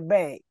titties in the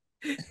back.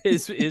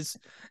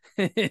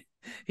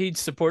 He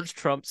supports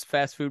Trump's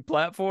fast food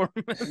platform.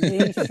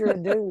 Yeah, he sure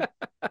do.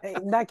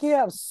 Like he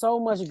have so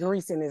much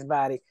grease in his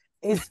body,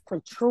 it's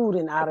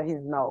protruding out of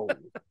his nose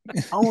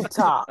on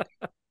top.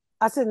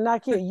 I said,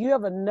 Nakia, you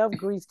have enough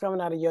grease coming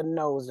out of your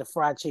nose to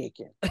fry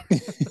chicken.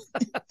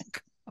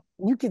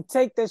 You can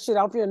take that shit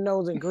off your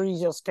nose and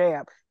grease your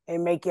scalp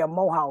and make your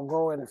mohawk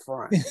grow in the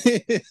front.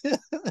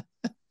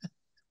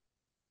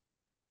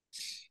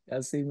 I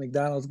see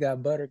McDonald's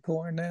got buttered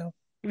corn now.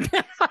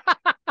 The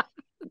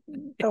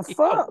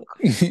fuck?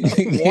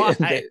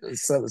 Why?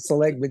 So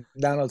select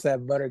McDonald's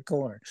have buttered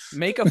corn.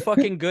 Make a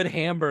fucking good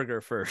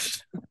hamburger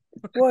first.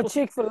 Well,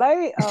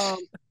 Chick-fil-A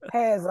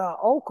has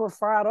okra,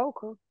 fried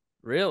okra.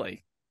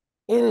 Really?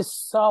 It is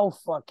so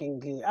fucking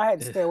good. I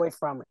had to stay away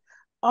from it.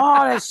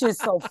 Oh, that shit's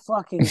so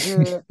fucking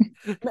good.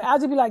 Man, I'll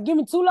just be like, give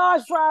me 2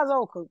 large fries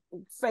okra,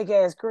 fake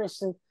ass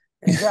Christian,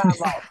 and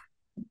drive off.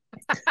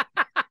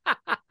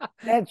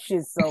 That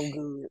shit's so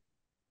good.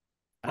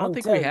 I don't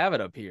think we have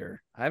it up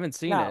here. I haven't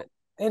seen it.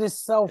 It is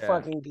so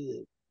fucking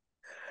good.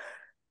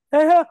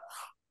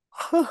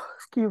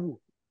 Excuse me.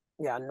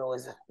 Yeah, I know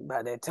it's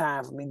about that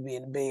time for me to be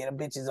in the bed. A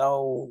bitch is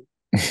old.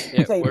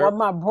 Yeah, say, once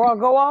my bra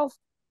go off,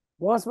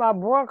 once my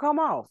bra come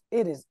off,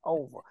 it is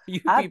over.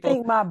 I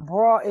think my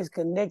bra is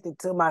connected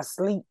to my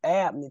sleep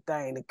apnea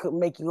thing that could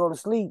make you go to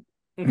sleep.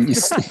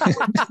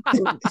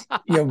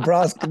 Your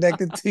bra's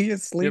connected to your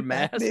sleep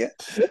apnea.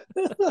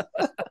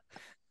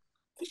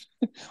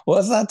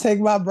 Once I take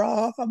my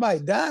bra off, I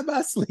might die in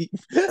my sleep.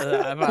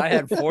 If I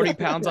had 40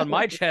 pounds on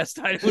my chest,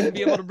 I wouldn't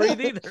be able to breathe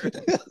either.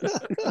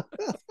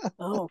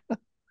 Oh,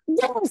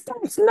 don't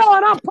stop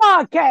snoring. I'm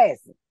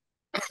podcasting.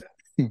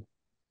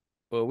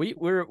 Well,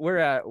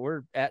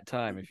 we're at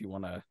time if you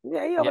want to.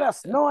 Yeah, over there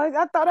snoring.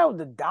 I thought that was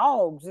the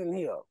dogs in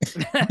here.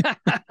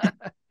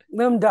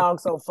 Them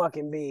dogs so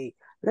fucking big.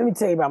 Let me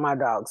tell you about my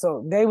dog.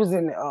 So they was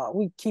in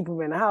we keep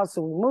them in the house,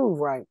 so we move,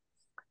 right?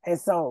 And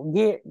so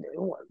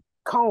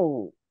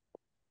Cone,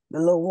 the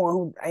little one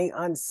who ain't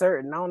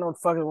uncertain. I don't know what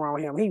the fuck is wrong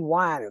with him. He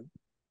whining.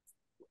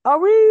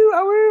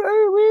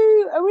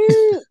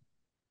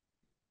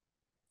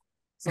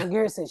 So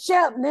Gary said,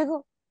 shut up,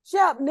 nigga.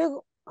 Shut up,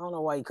 nigga. I don't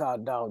know why you call a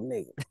dog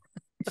nigga.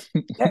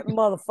 That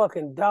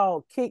motherfucking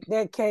dog kicked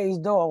that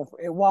cage door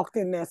and walked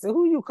in there and said,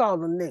 who you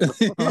calling a nigga?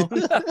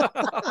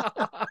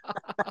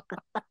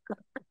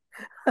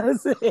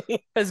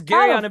 Has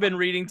Gary been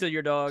reading to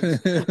your dogs?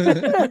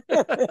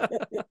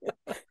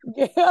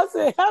 Yeah, I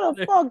said, how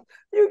the fuck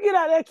you get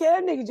out of that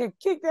cat? That nigga just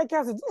kicked that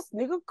cat. I said, this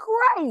nigga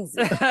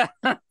crazy.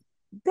 I'm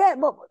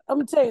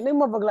telling you, that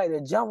motherfucker like to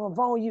jump up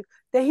on you.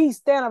 That he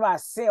stand about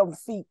 7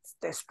 feet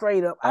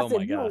straight up. I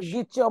said, you don't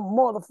get your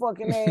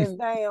motherfucking ass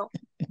down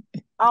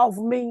off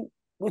me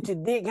with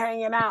your dick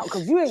hanging out,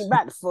 because you ain't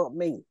about to fuck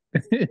me.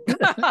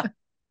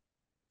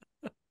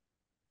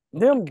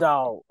 Them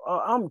dog,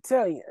 I'm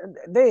telling you,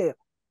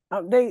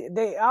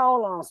 they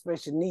all on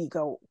special need,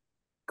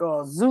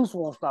 because Zeus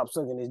won't stop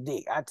sucking his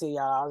dick. I tell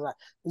y'all, I was like,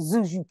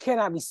 Zeus, you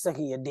cannot be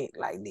sucking your dick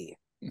like this.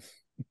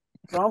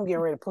 So I'm getting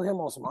ready to put him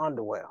on some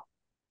underwear.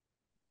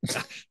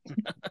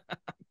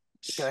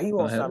 So he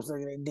won't stop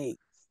sucking his dick.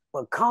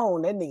 But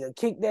Cone, that nigga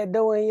kicked that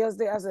door in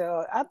yesterday. I said,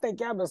 I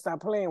think y'all better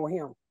stop playing with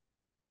him.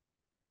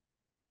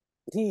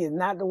 He is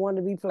not the one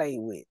to be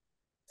played with.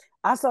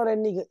 I saw that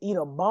nigga eat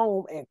a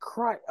bone and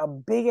crunch a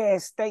big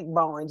ass steak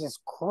bone and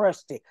just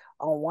crushed it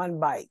on one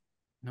bite.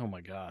 Oh my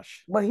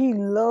gosh. But he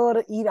loved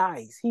to eat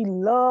ice. He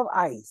loved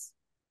ice.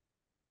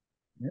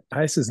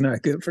 Ice is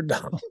not good for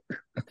dogs.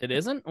 It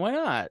isn't? Why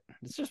not?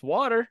 It's just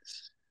water.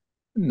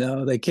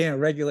 No, they can't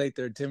regulate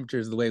their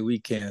temperatures the way we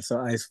can, so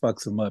ice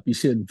fucks them up. You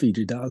shouldn't feed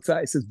your dogs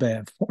ice. It's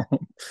bad for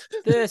them.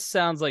 This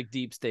sounds like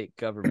deep state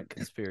government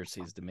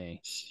conspiracies to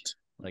me.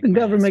 Like the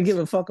government give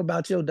a fuck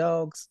about your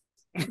dogs.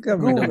 The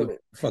government don't give a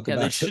fuck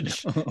about they should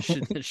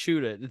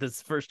shoot it. That's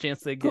the first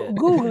chance they get.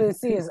 Google and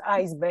see is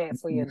ice bad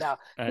for your dog.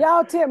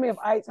 Y'all tell me if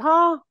ice,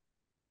 Y'all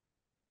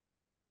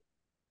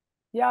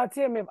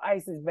tell me if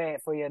ice is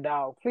bad for your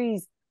dog.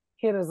 Please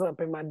hit us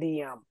up in my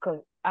DM, because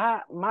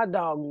my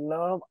dog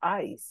love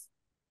ice.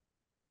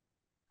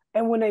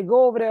 And when they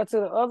go over there to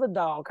the other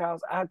dog house,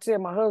 I tell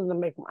my husband to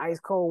make them ice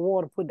cold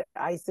water, put the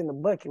ice in the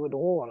bucket with the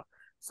water,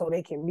 so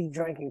they can be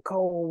drinking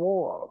cold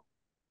water.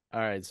 All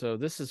right, so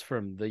this is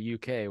from the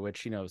UK,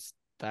 which, I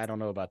don't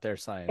know about their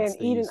science.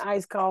 And eating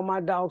ice called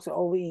my dogs to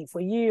overeat. For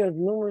years,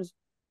 numerous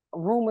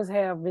rumors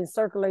have been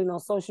circulating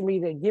on social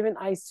media that giving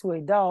ice to a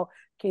dog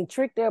can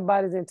trick their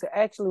bodies into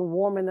actually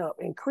warming up,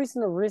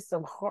 increasing the risk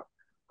of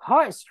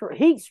heat stroke.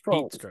 Heat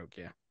stroke,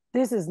 yeah.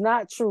 This is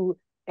not true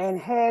and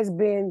has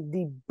been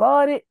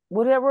debunked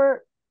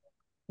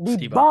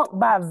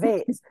by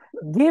vets.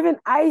 Giving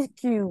ice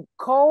cube,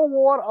 cold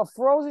water, or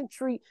frozen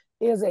treat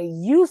is a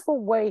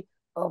useful way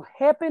of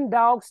helping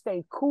dogs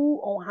stay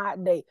cool on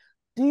hot days.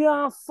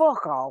 Dion,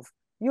 fuck off.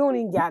 You don't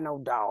even got no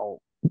dog.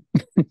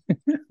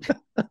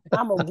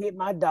 I'm gonna get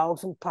my dog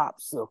some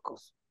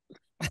popsicles.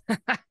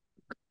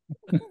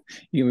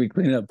 You gonna be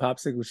cleaning up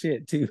popsicle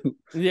shit too.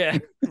 Yeah.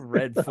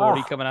 Red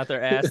 40 coming out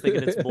their ass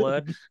thinking it's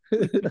blood.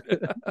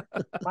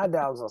 My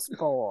dogs are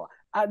spoiled.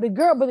 The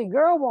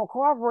girl won't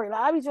cooperate. Like,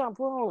 I be trying to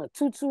put on a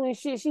tutu and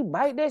shit. She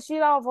bite that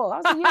shit off her.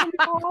 I said, you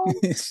know,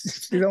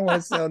 she don't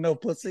want to sell no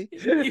pussy.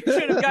 You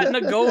should have gotten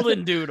a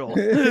golden doodle.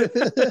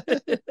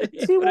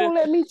 She won't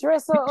let me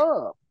dress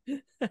her up. Yeah.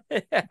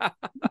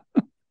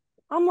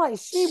 I'm like,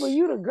 Sheba,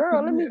 you the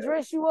girl. Let me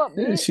dress you up,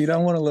 bitch. She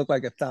don't want to look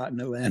like a thought in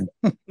the land.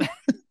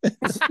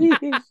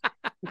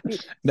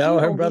 No, She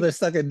her gonna be. brother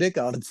sucking dick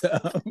all the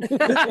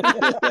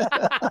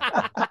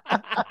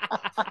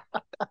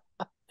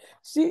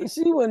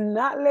She would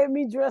not let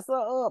me dress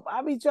her up.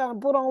 I be trying to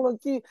put on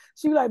look cute.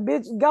 She be like,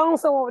 bitch, go on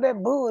somewhere with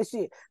that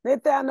bullshit.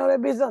 Next thing I know, that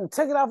bitch done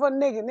took it off her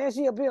neck, and then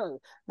she up here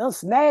done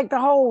snagged the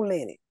hole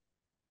in it.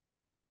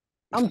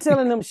 I'm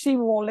telling them she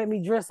won't let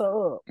me dress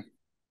her up.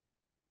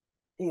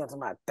 He gonna tell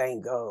me,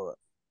 thank God.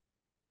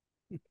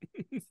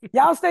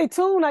 Y'all stay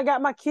tuned. I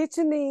got my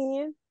kitchen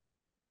in.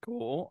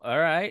 Cool. All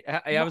right.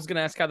 I was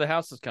gonna ask how the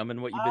house is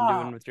coming. What you've been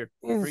Ah, doing with your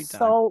free it's time?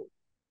 so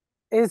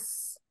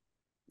it's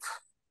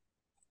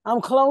I'm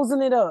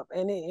closing it up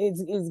and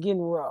it's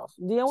getting rough.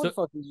 Dion, what the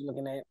So fuck are you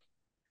looking at?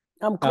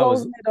 I'm I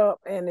was closing it up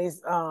and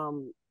it's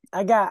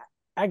I got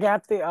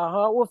the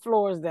hardwood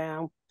floors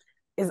down.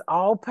 It's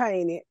all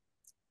painted.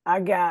 I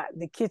got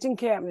the kitchen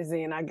cabinets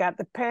in. I got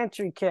the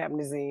pantry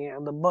cabinets in,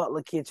 the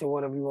butler kitchen,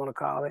 whatever you want to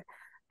call it.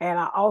 And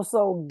I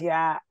also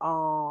got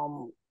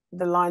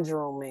the laundry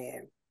room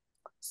in.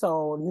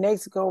 So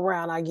next go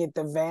round, I get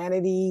the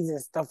vanities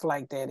and stuff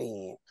like that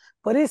in.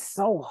 But it's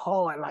so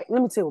hard. Like,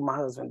 let me tell you what my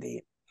husband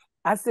did.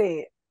 I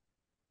said,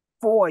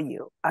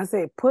 foyer. I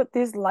said, put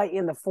this light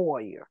in the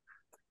foyer.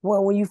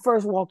 Well, when you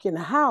first walk in the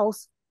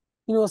house,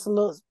 it's a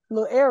little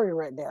area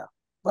right there.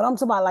 But I'm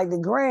talking about like the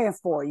grand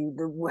foyer,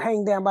 the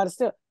hang down by the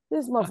step.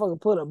 This motherfucker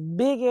put a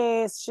big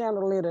ass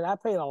chandelier that I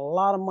paid a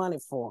lot of money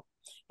for,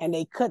 and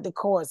they cut the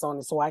cords on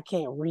it so I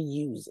can't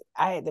reuse it.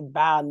 I had to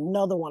buy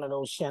another one of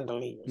those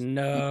chandeliers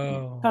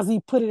no. because he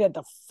put it at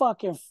the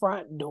fucking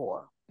front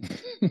door.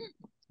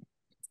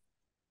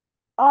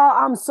 Oh,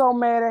 I'm so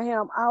mad at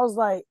him. I was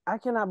like, I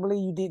cannot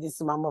believe you did this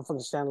to my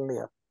motherfucking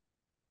chandelier.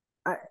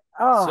 I, So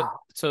oh,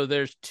 so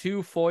there's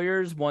two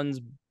foyers.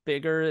 One's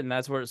bigger, and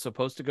that's where it's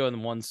supposed to go,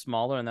 and one's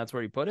smaller, and that's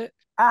where you put it.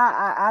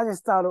 I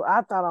just thought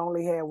I thought I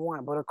only had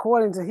one, but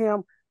according to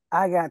him,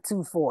 I got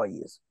two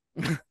foyers,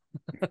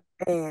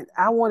 and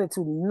I wanted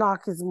to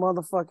knock his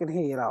motherfucking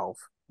head off.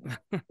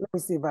 Let me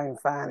see if I can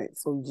find it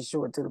so you can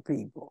show it to the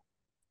people.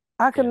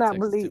 I could Yeah, not text it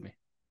to believe me.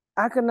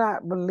 I could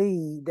not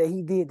believe that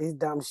he did this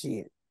dumb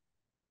shit.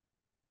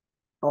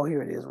 Oh,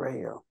 here it is, right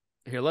here.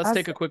 Here, let's I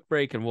take a said, quick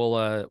break, and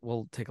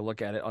we'll take a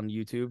look at it on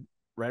YouTube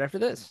right after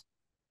this.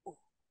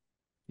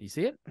 You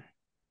see it?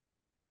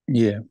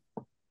 yeah.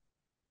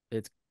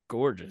 It's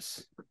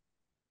gorgeous.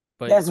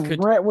 But that's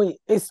right. Wait,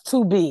 it's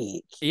too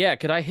big.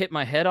 could I hit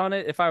my head on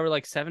it if I were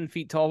like 7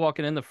 feet tall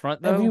walking in the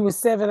front If you though? were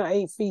 7 or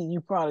 8 feet, you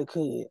probably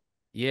could.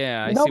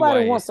 Yeah, I see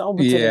Nobody why. wants to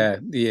open to the Yeah,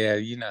 yeah,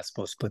 you're not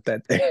supposed to put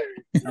that there.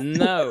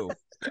 No,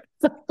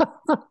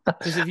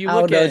 because if you I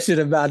don't look know at shit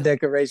about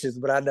decorations,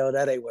 but I know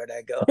that ain't where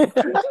that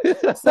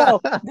go.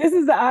 So this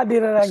is the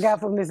idea that I got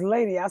from this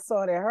lady. I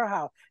saw it at her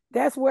house.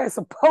 That's where it's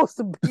supposed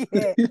to be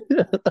at.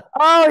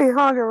 Oh, he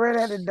hung it right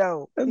at the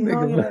door. That He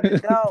hung it at the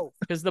nigga, door.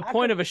 because the I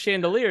point could of a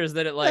chandelier is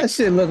that it that like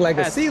shit look like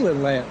a has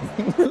ceiling lamp.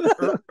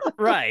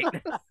 right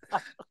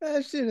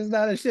That shit is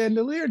not a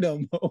chandelier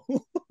no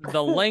more.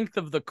 the length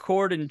of the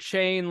cord and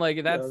chain.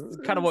 Like that's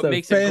kind of It's what a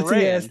makes it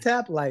fancy ass grand.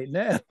 tap light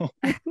now.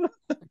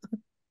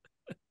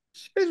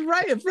 It's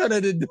right in front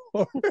of the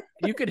door.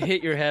 You could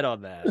hit your head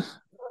on that.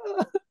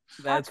 I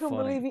That's couldn't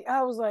believe funny. it.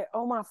 I was like,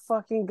 oh my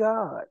fucking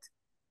God.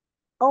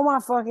 Oh my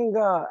fucking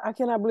God. I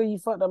cannot believe you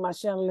fucked up my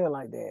chandelier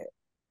like that.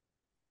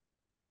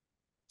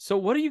 So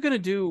what are you gonna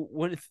do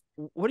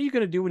what are you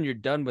gonna do when you're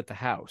done with the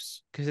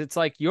house? Because it's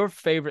like your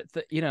favorite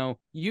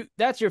you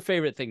that's your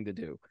favorite thing to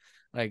do.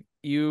 Like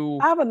I you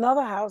have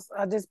another house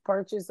I just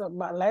purchased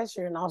about last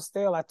year in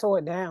Austell. I tore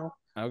it down.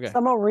 okay. So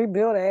I'm gonna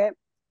rebuild that.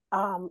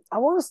 I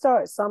want to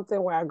start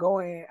something where I go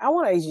in. I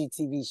want an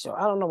HGTV show.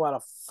 I don't know why the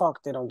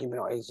fuck they don't give me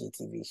no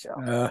HGTV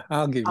show.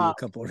 I'll give you Uh, a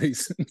couple of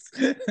reasons.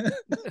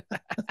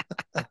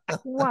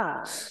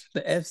 why?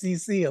 The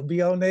FCC will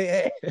be on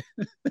their ass.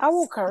 I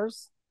won't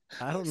curse.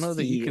 I don't know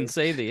that you can Shit.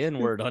 say the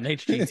N-word on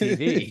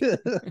HGTV.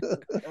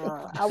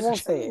 I won't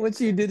say it. What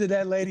you did to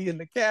that lady in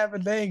the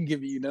cabin, they ain't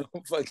giving you no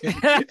fucking.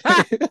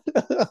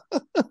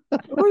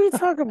 What are you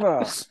talking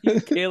about? You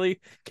Kaylee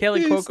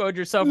Cuoco'd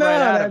yourself right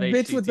No, out of that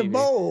bitch with the HGTV.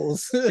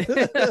 bowls.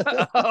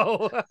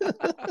 Oh.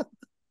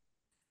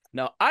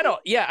 No,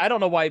 I don't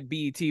know why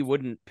BET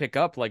wouldn't pick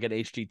up like an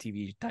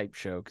HGTV type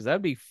show because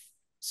that'd be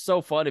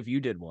so fun if you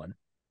did one.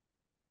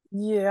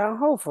 Yeah,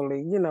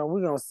 hopefully,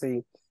 we're gonna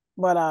see.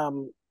 But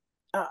I'm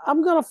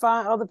gonna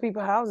find other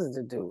people houses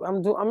to do. I'm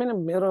in the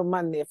middle of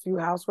my nephew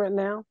house right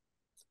now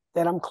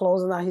that I'm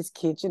closing out his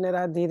kitchen that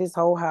I did his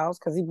whole house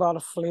because he bought a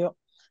flip.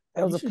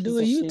 That You was a should do piece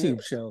a of shit.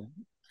 YouTube show.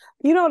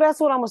 That's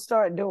what I'm gonna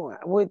start doing.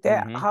 With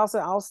that Mm-hmm. house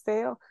in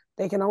Austell,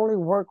 they can only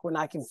work when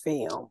I can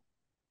film.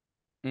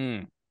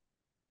 Mm.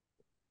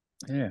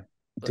 Yeah,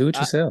 do it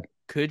yourself.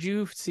 Could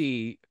you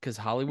see, because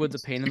Hollywood's a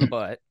pain in the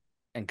butt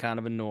and kind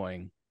of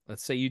annoying.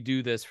 Let's say you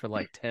do this for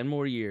like 10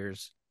 more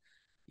years,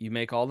 you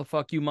make all the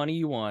fuck you money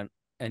you want,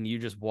 and you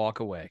just walk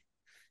away.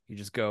 You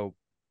just go,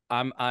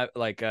 I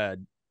like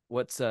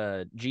what's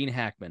Gene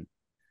Hackman?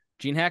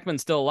 Gene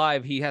Hackman's still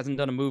alive. He hasn't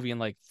done a movie in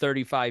like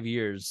 35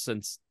 years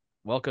since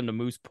Welcome to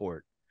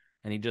Mooseport.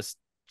 And he just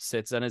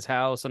sits in his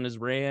house on his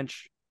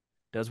ranch,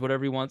 does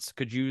whatever he wants.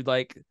 Could you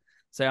like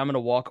Say I'm going to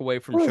walk away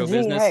from show Who's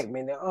Gene business.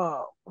 Hackman?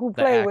 Who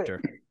The played with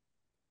actor.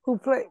 who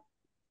played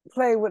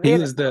with He it?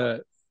 was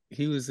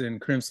he was in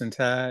Crimson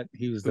Tide.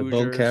 He was the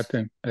boat Hoosiers.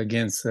 captain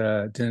against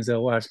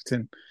Denzel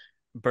Washington. I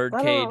don't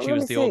Birdcage. know. He Let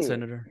was me the old see.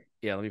 senator.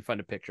 Yeah, let me find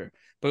a picture.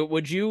 But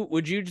would you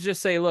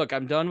just say, look,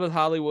 I'm done with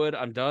Hollywood.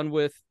 I'm done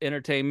with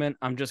entertainment.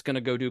 I'm just going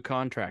to go do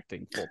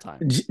contracting full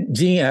time.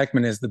 Gene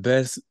Hackman is the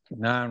best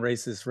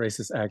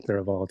non-racist actor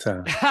of all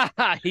time.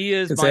 He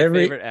is Because my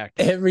favorite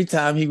actor. every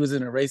time he was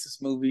in a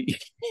racist movie,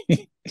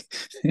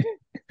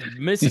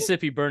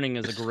 Mississippi Burning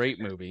is a great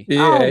movie.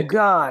 Oh yeah,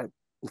 God.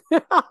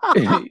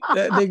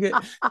 that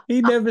nigga,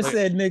 he never Like,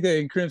 said nigga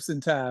in Crimson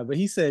Tide, but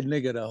he said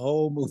nigga the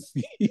whole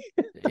movie.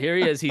 here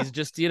he is. He's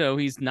just,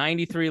 he's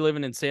 93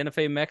 living in Santa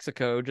Fe,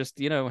 Mexico, just,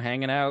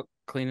 hanging out,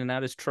 cleaning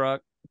out his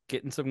truck,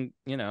 getting some,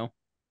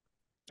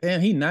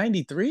 Damn, he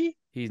 93?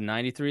 he's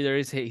 93 there.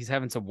 He's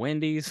having some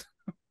Wendy's.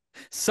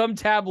 Some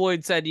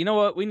tabloid said, you know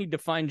what? We need to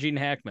find Gene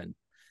Hackman.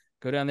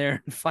 Go down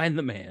there and find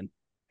the man.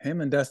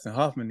 Him and Dustin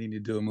Hoffman need to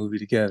do a movie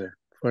together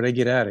before they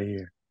get out of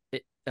here.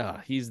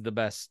 He's the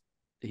best.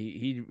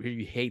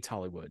 He hates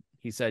Hollywood.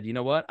 He said, you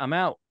know what? I'm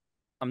out.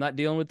 I'm not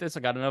dealing with this. I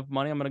got enough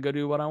money. I'm going to go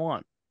do what I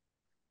want.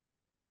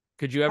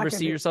 Could you ever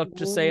see yourself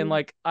just saying,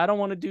 like, I don't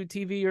want to do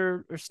TV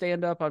or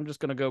stand up. I'm just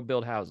going to go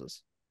build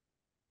houses?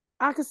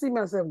 I can see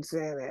myself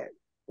saying that.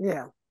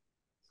 Yeah.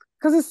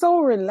 Because it's so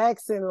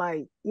relaxing.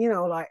 Like,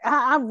 like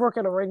I work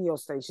at a radio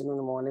station in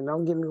the morning.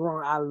 Don't get me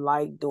wrong. I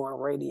like doing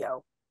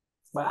radio,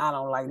 but I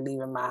don't like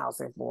leaving my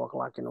house at 4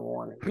 o'clock in the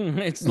morning.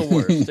 It's the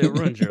worst. It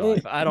ruins your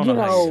life. I don't know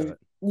how you do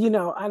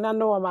it. And I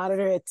know I'm out of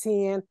there at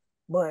 10,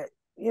 but,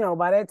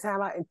 by that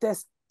time,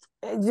 it's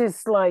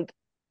just like,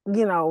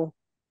 At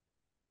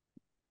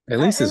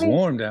least it's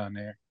warm down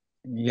there.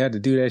 You had to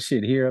do that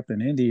shit here up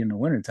in Indy in the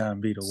wintertime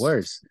be the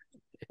worst.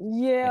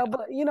 Yeah,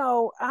 but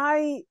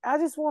I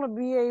just want to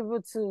be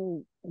able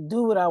to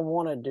do what I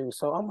want to do.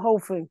 So I'm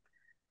hoping,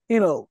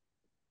 I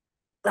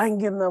can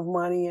get enough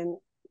money and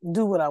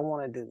do what I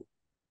want to do.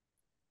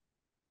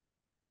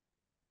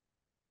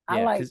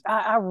 Yeah,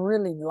 I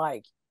really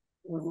like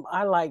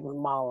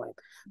remodeling.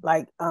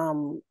 Like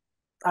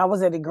I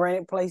was at the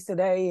Granite Place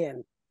today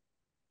and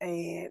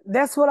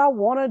that's what I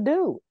want to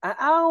do. I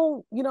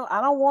don't,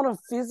 I don't want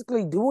to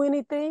physically do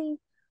anything,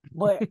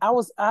 but I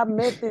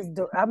met this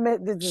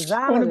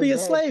designer. I want to be a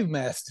slave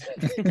master.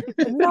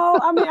 No,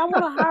 I mean I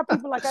want to hire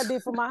people like I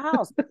did for my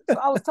house. So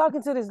I was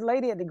talking to this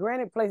lady at the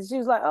Granite Place. She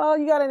was like, "Oh,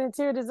 you got an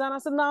interior designer?" I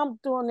said, "No, I'm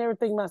doing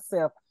everything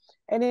myself."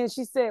 And then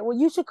she said, "Well,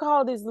 you should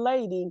call this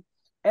lady."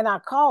 And I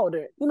called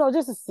her,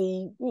 just to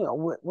see,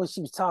 what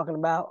she was talking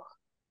about.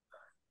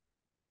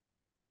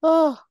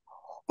 Oh,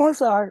 I'm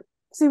sorry.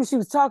 See what she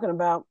was talking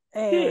about.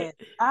 And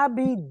I'd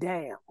be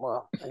damn.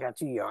 Well, I got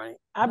you yarning.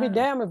 I'd be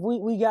damn if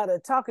we got her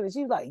talking. And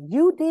she was like,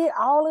 "You did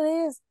all of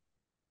this?"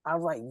 I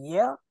was like,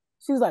 "Yeah."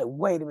 She was like,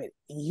 "Wait a minute.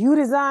 You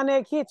designed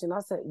that kitchen?"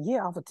 I said,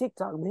 "Yeah, off of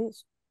TikTok,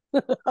 bitch."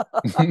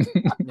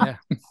 Yeah.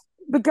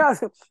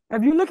 Because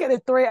if you look at the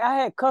thread, I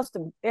had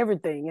custom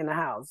everything in the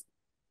house.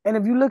 And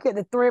if you look at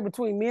the thread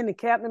between me and the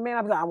captain, man,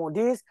 I was like, "I want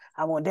this,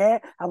 I want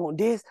that, I want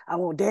this, I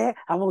want that,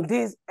 I want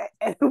this."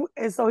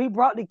 And so he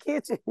brought the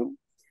kitchen.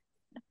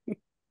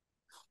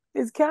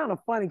 It's kind of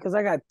funny because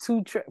I got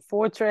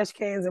 4 trash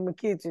cans in my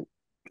kitchen.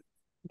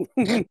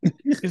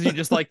 Because you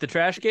just like the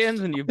trash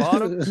cans and you bought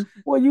them?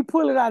 Well, you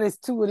pull it out as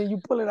 2 and then you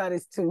pull it out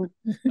as 2.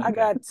 Okay. I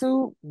got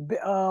 2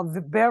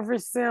 the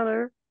beverage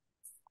center.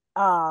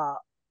 I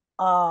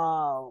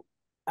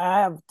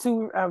have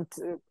 2.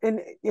 And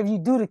if you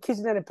do the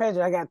kitchen and the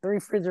pantry, I got 3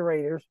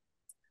 refrigerators.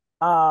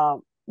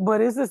 But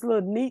it's this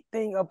little neat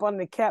thing up on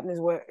the cabinets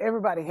where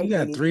everybody hates.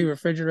 You got 3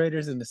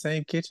 refrigerators in the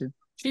same kitchen.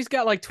 She's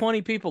got like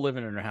 20 people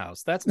living in her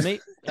house. That's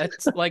me.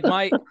 That's like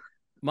my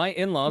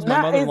in-laws,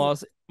 my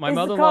mother-in-laws, my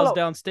mother-in-law's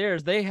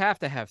downstairs. They have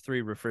to have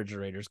 3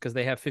 refrigerators because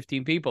they have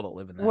 15 people that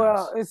live in the house.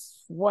 Well,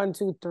 it's 1,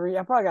 2, 3.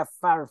 I probably got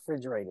 5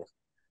 refrigerators.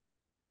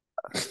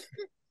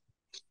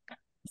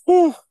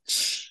 Tell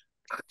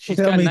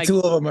me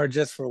 2 of them are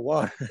just for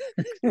water.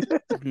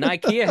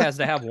 Nikea has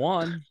to have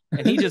 1,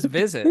 and he just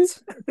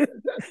visits.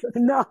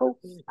 No,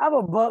 I have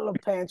a butler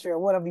pantry or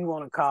whatever you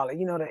want to call it.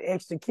 The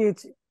extra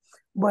kitchen.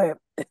 But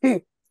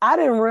I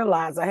didn't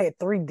realize I had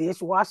 3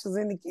 dishwashers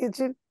in the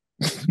kitchen.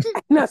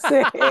 And I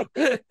said,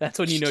 that's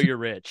when you know you're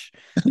rich.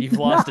 You've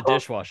lost a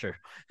dishwasher.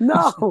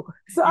 No.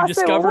 So you I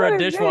discover said, a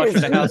dishwasher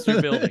in the house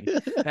you're building.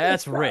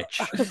 That's rich.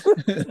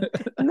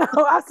 No,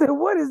 I said,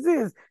 "What is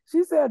this?"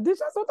 She said, "Dish."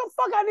 I said, "What the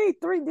fuck? I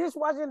need 3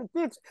 dishwashers in the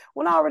kitchen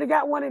when I already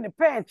got 1 in the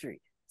pantry."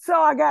 So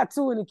I got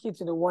 2 in the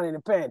kitchen and 1 in the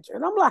pantry.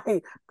 And I'm like,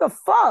 "The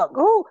fuck?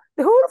 Who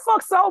the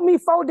fuck sold me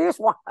 4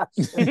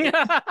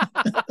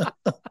 dishwashers?"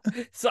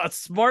 So a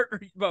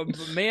smart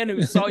man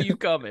who saw you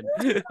coming.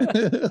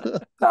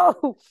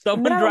 So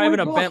someone driving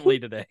a Bentley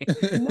today.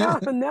 Now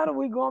that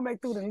we're going back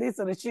through the list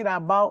of the shit I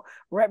bought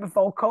right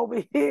before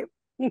COVID hit.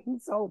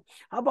 So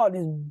I bought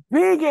this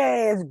big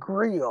ass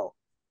grill.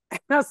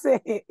 And I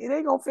said, "It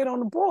ain't gonna fit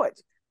on the porch.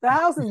 The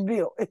house is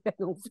built. It ain't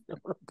gonna fit on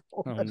the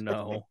porch." Oh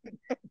no.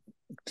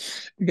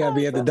 You gotta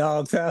be at the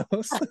dog's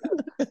house.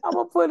 I'm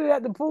gonna put it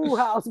at the pool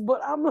house,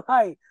 but I'm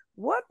like,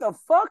 what the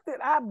fuck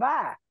did I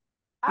buy?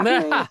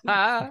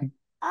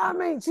 I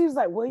mean, she was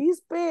like, well, you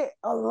spent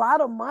a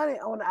lot of money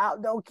on the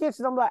outdoor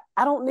kitchen. I'm like,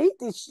 I don't need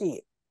this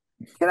shit.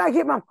 Can I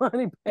get my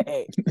money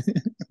back?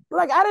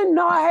 Like, I didn't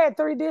know I had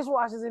 3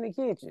 dishwashers in the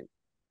kitchen.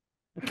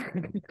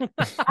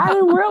 I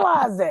didn't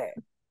realize that.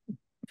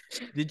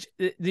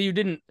 You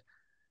didn't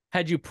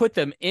had you put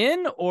them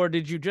in, or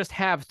did you just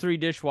have 3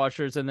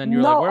 dishwashers and then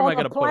you're like, where am I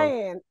going to put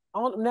them?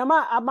 Now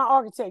my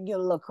architect get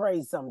a little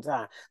crazy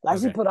sometimes. Like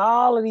she put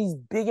all of these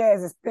big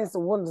ass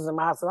expensive windows in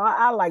my house, and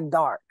I like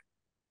dark.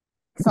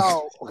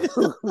 So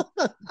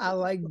I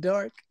like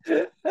dark.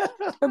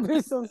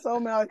 Bitch, so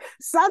many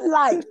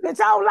sunlight.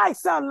 Bitch, I don't like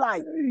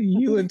sunlight.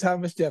 You and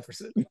Thomas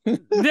Jefferson.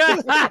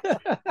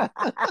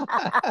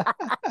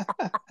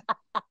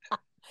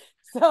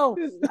 So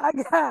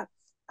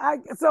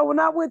so when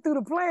I went through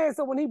the plan,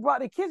 so when he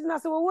brought the kitchen, I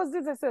said, well, what's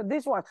this? I said,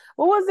 dishwasher.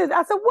 Well, what's this?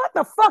 I said, what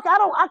the fuck?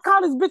 I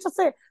called this bitch. I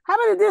said, how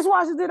many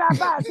dishwashers did I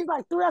buy? She's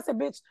like, 3. I said,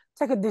 bitch,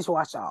 take a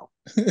dishwasher off.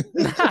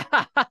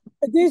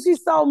 And then she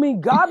sold me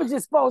garbage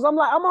disposal. I'm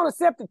like, I'm on a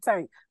septic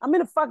tank. I'm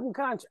in a fucking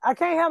country. I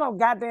can't have no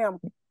goddamn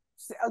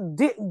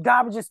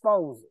garbage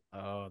disposal.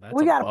 Oh, that's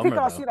we got to pick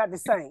our shit out the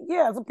sink.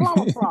 Yeah, it's a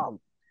plumber problem.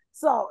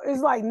 So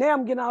it's like now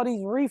I'm getting all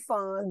these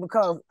refunds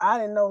because I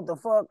didn't know what the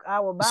fuck I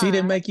was buying. She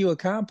didn't make you a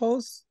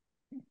compost?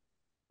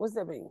 What's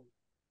that mean?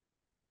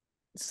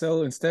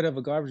 So instead of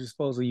a garbage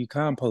disposal, you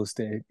compost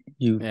it.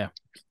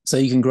 So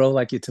you can grow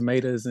like your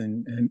tomatoes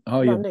and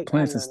all your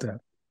plants and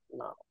stuff.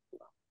 No.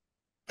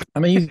 I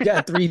mean, you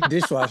got 3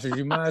 dishwashers.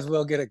 You might as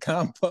well get a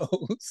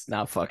compost.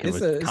 Not fucking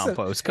with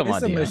compost. Come on,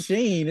 it's a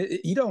machine.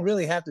 You don't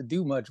really have to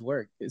do much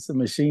work. It's a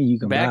machine you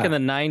can buy. Back in the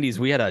 90s,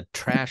 we had a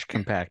trash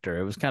compactor.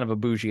 It was kind of a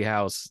bougie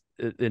house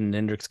in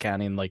Hendricks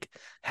County, and like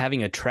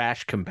having a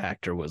trash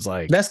compactor was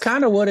like that's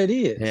kind of what it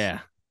is.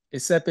 Yeah.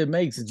 Except it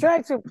makes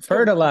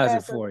fertilizer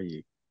for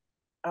you.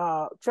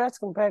 Trash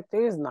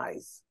compactor is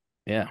nice.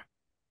 Yeah.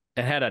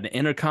 It had an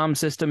intercom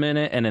system in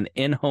it and an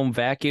in-home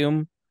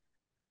vacuum.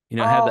 You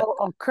know, had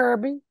a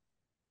Kirby.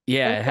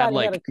 Yeah, it had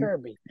like a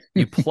Kirby.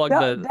 You plug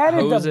the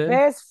hose in.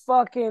 Best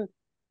fucking.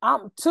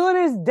 To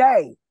this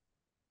day,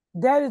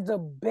 that is the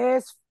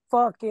best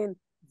fucking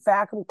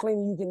vacuum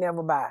cleaner you can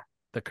ever buy.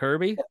 The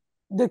Kirby.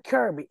 The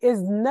Kirby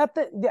is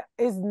nothing.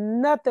 It's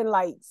nothing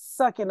like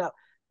sucking up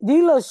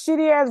these little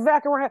shitty ass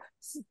vacuum around.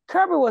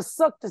 Kirby will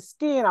suck the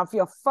skin off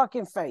your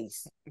fucking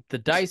face. The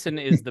Dyson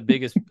is the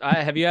biggest.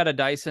 Have you had a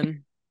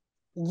Dyson?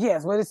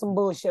 Yes, but it's some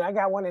bullshit. I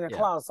got one in the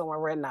closet somewhere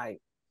right now.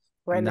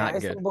 Right now,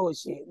 it's some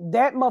bullshit.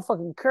 That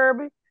motherfucking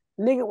Kirby,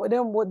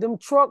 nigga, with them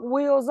truck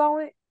wheels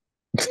on it.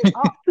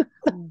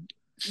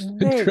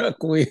 Nigga,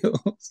 truck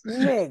wheels.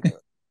 Nigga.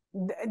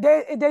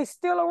 They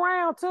still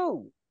around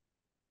too.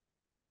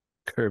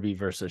 Kirby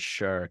versus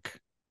Shark.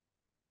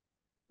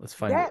 Let's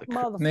find that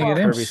motherfucker. Nigga,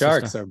 them Kirby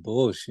sharks are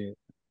bullshit.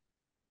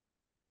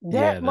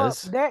 That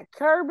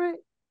Kirby,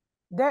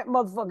 that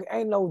motherfucker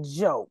ain't no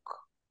joke.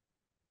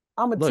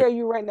 I'm gonna tell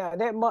you right now.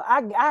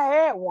 I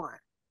had one.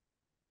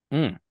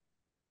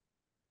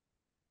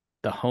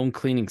 The home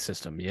cleaning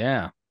system,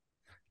 yeah.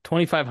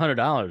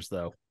 $2,500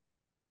 though.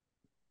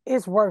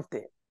 It's worth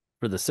it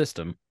for the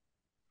system.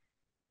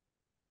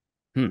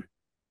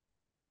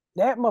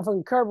 That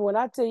motherfucking Kirby, when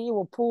I tell you it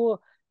will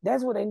pull,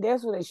 that's what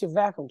they should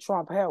vacuum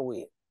Trump hair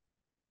with.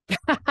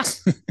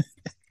 That's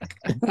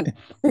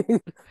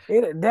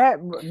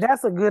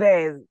a good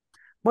ass.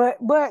 But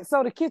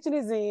so the kitchen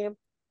is in.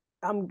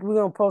 We're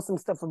gonna post some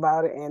stuff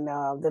about it, and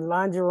the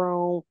laundry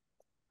room.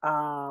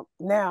 Now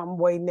I'm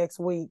waiting next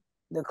week.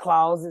 The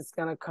closet's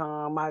gonna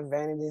come, my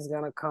vanity's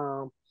gonna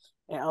come,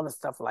 and other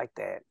stuff like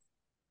that.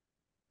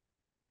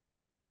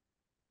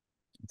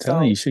 I'm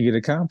telling you should get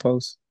a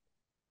compost.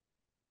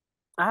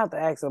 I have to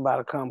ask about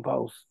a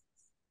compost.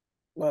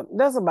 But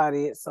that's about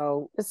it.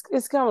 So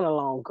it's coming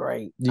along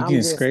great. You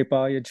can scrape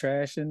all your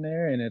trash in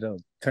there and it'll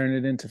turn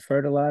it into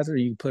fertilizer.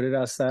 You can put it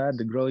outside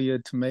to grow your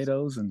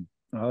tomatoes and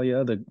all your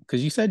other,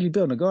 because you said you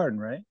built a garden,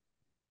 right?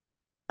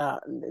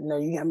 No,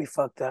 you got me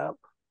fucked up.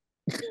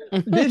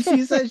 Did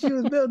she say she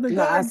was building a garden?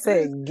 No, I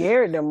said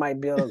Garrett that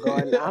might build a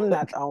garden. I'm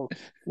not on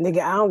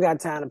nigga, I don't got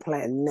time to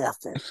plant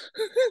nothing.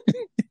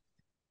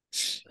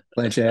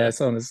 Plant your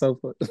ass on the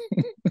sofa.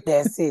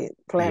 That's it.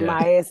 Plant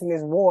my ass in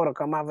this water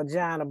because my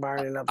vagina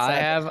burning up. I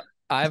have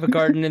a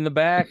garden in the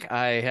back.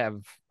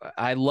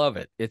 I love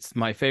it. It's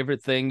my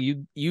favorite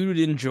thing. You'd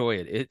enjoy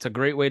it. It's a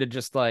great way to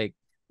just like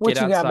get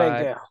outside. What you got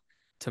back there?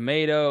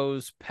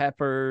 Tomatoes,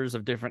 peppers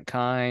of different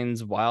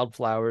kinds,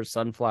 wildflowers,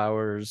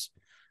 sunflowers,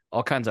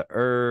 all kinds of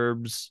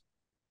herbs,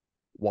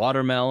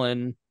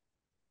 watermelon,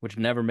 which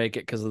never make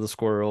it because of the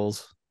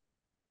squirrels.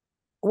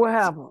 What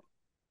happened?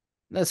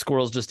 The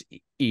squirrels just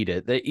eat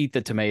it. They eat the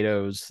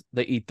tomatoes.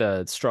 They eat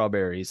the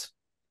strawberries.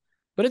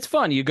 But it's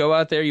fun. You go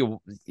out there.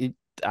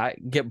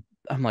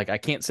 I'm like, I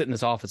can't sit in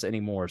this office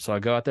anymore. So I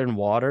go out there and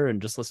water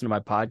and just listen to my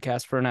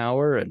podcast for an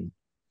hour and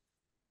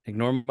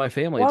ignore my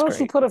family. Why don't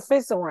you put a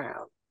fence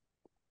around?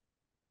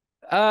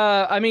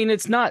 I mean,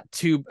 it's not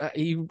too.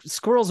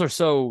 Squirrels are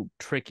so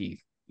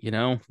tricky.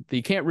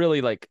 You can't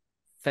really like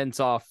fence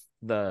off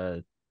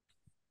the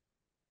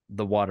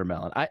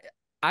watermelon.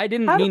 I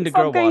didn't How mean the to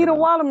grow fuck they eat a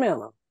watermelon.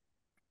 watermelon?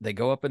 They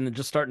go up and then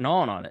just start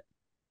gnawing on it.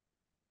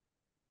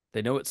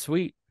 They know it's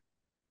sweet.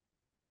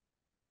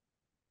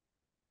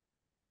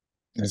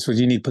 That's what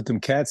you need. Put them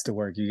cats to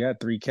work. You got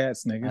 3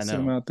 cats, nigga. I Sit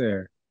them know. out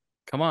there.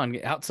 Come on,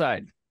 get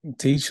outside.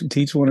 Teach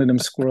one of them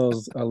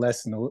squirrels a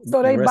lesson. So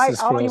The they rest of bite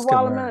the all your squirrels can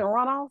watermelon learn. and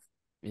run off?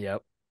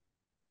 Yep.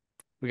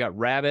 We got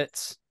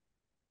rabbits,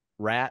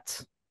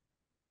 rats.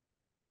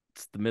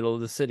 It's the middle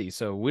of the city,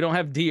 so we don't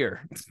have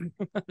deer.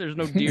 There's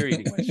no deer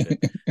eating my shit.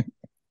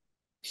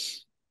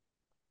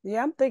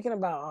 Yeah, I'm thinking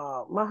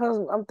about my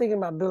husband. I'm thinking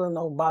about building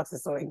those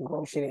boxes so they can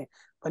grow shit in.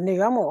 But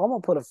nigga, I'm gonna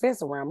put a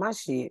fence around my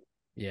shit,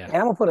 Yeah. and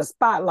I'm gonna put a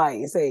spotlight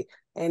and say,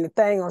 and the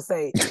thing gonna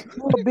say,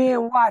 "You are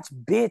being watched,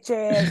 bitch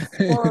ass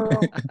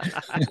squirrel."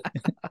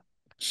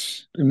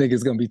 The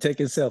niggas gonna be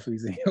taking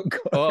selfies in your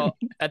car. Well,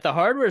 at the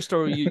hardware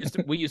store,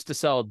 we used to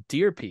sell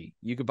deer pee.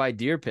 You could buy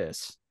deer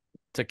piss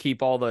to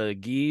keep all the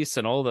geese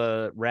and all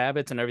the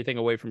rabbits and everything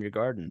away from your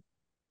garden,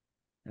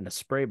 and a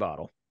spray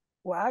bottle.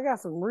 Well, I got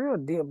some real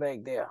deer back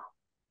there.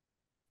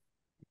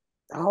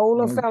 The whole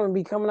little family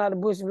be coming out the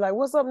bush and be like,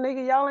 "What's up,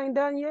 nigga? Y'all ain't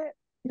done yet?"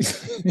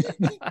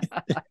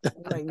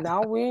 Like,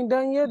 no, we ain't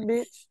done yet,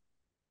 bitch.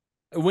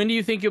 When do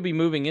you think you'll be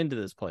moving into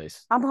this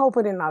place? I'm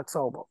hoping in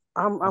October.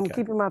 I'm Okay.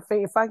 keeping my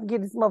faith. If I can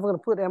get this motherfucker to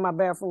put that in my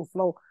bathroom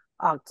floor,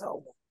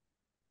 October.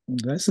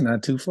 That's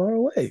not too far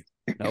away.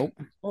 Nope.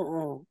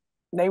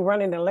 They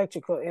running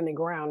electrical in the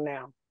ground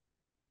now.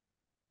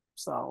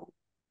 So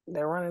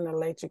they're running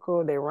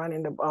electrical. They're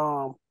running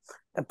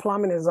the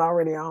plumbing is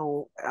already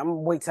on.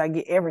 I'm waiting till I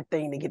get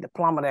everything to get the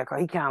plumber there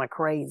because he kind of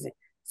crazy.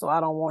 So I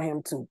don't want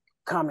him to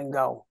come and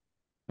go.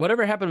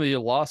 Whatever happened with your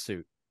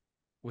lawsuit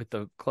with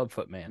the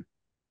Clubfoot man?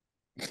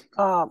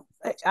 I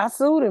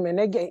sued him and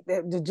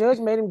the judge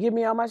made him give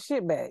me all my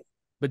shit back.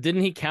 But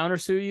didn't he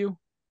countersue you?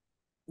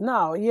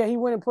 No, yeah, he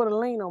went and put a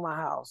lien on my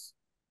house.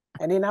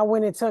 And then I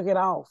went and took it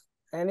off.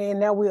 And then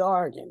now we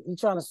arguing. He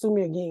trying to sue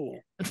me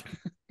again.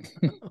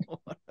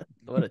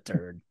 What a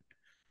turd.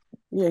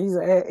 Yeah, he's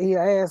an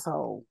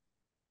asshole.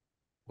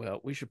 Well,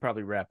 we should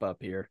probably wrap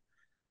up here.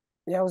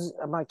 Yeah,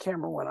 my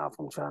camera went off.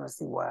 I'm trying to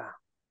see why.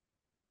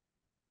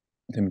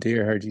 Them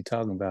deer heard you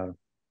talking about them.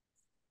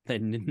 They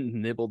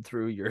nibbled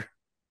through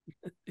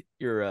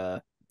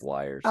your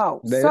wires. Oh,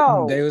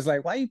 they was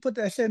like, why you put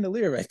that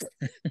chandelier right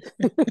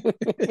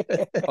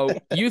there? Oh,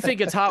 you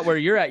think it's hot where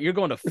you're at? You're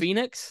going to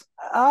Phoenix?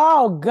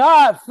 Oh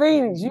God,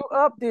 Phoenix, you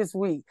up this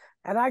week?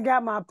 And I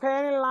got my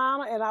panty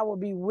liner, and I will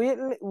be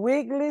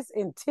wigless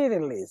and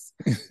tittyless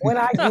when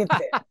I get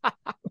there.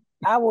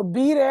 I will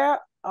be there.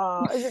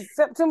 Is it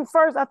September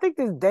 1st? I think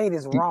this date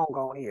is wrong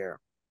on here.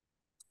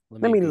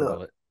 Let me Google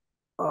look. It.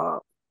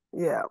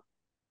 Yeah.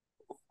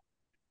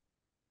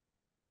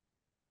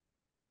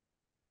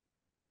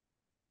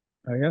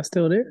 Are y'all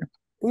still there?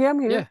 Yeah, I'm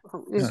here. Yeah.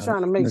 I'm just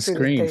trying to make the sure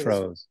screen the date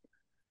froze.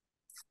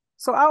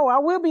 So I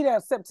will be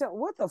there September.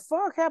 What the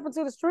fuck happened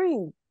to the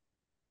stream?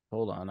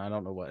 Hold on, I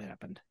don't know what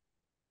happened.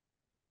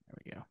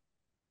 There we go.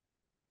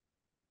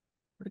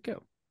 Where'd it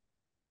go?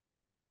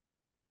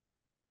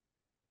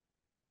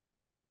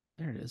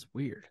 There it is.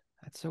 Weird.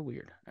 That's so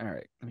weird. All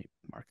right, let me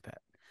mark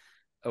that.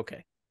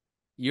 Okay.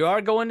 You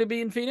are going to be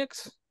in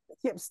Phoenix?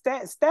 Yep,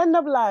 stand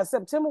up live,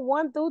 September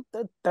 1 through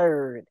the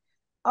 3rd.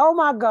 Oh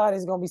my God,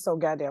 it's gonna be so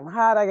goddamn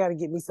hot. I gotta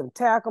get me some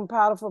talcum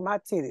powder for my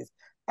titties.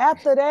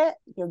 After that,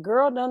 your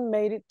girl done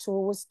made it.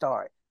 Tour will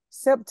start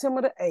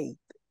September the 8th.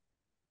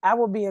 I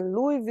will be in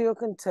Louisville,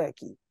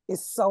 Kentucky.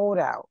 It's sold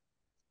out.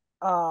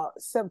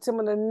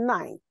 September the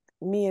 9th,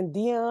 me and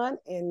Dion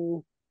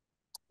and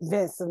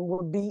Vincent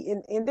will be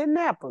in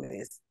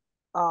Indianapolis.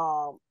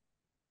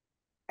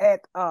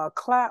 At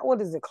what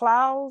is it?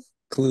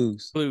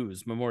 Clues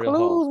Memorial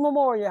Hall. Clues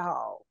Memorial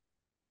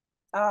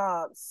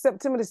Hall.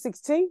 September the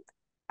 16th,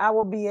 I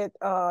will be at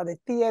the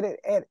theater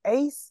at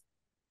Ace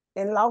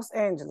in Los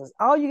Angeles.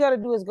 All you got to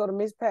do is go to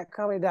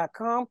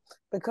misspatcomedy.com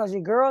because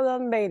your Girl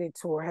Done Made It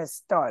tour has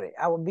started.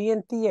 I will be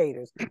in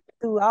theaters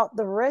throughout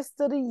the rest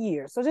of the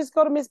year. So just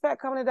go to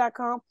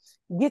misspatcomedy.com,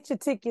 get your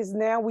tickets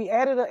now. We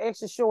added an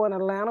extra show in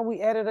Atlanta.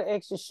 We added an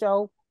extra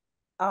show.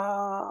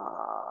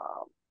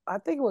 I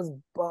think it was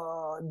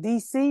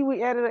DC.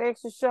 We added an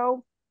extra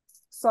show.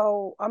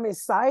 So I'm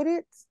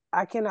excited.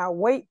 I cannot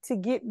wait to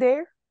get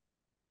there.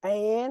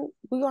 And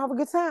we're going to have a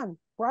good time,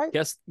 right?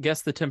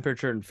 Guess the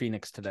temperature in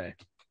Phoenix today.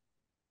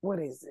 What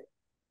is it?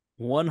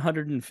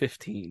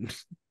 115.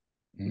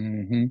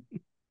 Mm-hmm.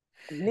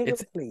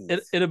 Nigga,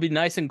 please. It'll be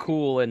nice and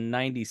cool and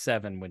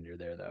 97 when you're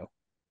there, though.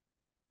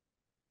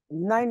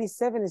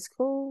 97 is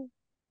cool.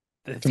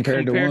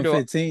 Compared to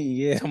 115,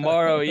 yeah.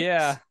 Tomorrow,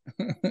 yeah.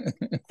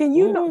 Can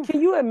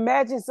you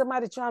imagine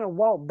somebody trying to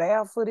walk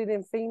barefooted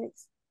in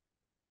Phoenix?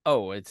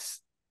 Oh,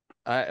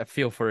 I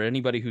feel for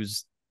anybody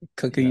who's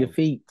cooking your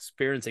feet,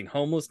 experiencing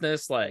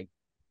homelessness. Like,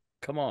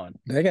 come on.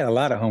 They got a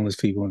lot of homeless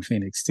people in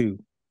Phoenix too.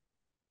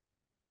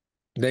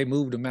 They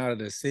moved them out of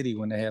the city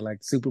when they had like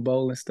Super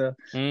Bowl and stuff.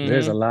 Mm-hmm.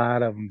 There's a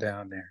lot of them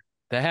down there.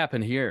 That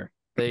happened here.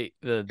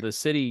 The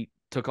city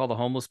took all the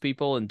homeless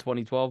people in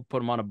 2012, put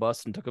them on a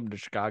bus, and took them to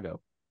Chicago,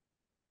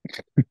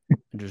 and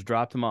just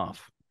dropped them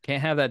off.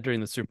 Can't have that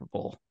during the Super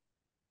Bowl.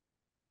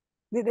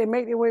 Did they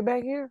make their way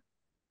back here?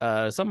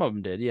 Some of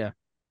them did, yeah.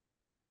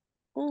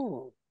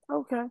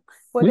 Okay.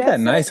 Well, We got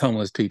that's nice it.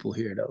 homeless people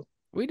here, though.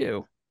 We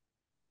do,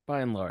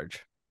 by and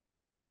large.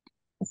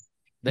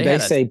 They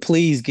say,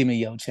 "Please give me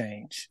your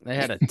change." They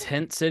had a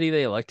tent city.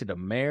 They elected a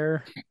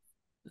mayor.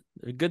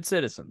 They're good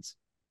citizens.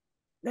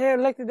 They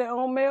elected their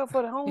own mayor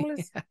for the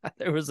homeless. Yeah,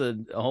 there was a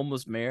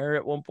homeless mayor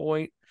at one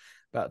point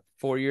about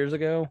 4 years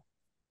ago.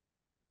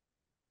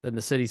 Then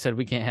the city said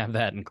we can't have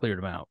that and cleared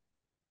them out.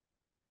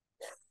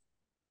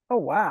 Oh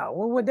wow.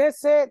 Well, with that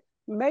said,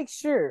 make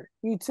sure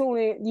you tune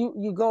in.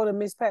 You go to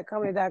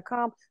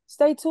misspatcomedy.com.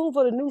 Stay tuned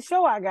for the new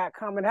show I got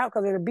coming out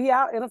because it'll be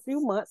out in a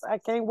few months. I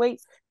can't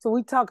wait till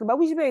we talk about.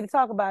 We should be able to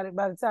talk about it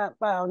by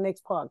our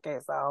next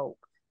podcast. I hope.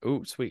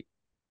 Ooh, sweet.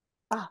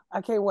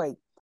 I can't wait.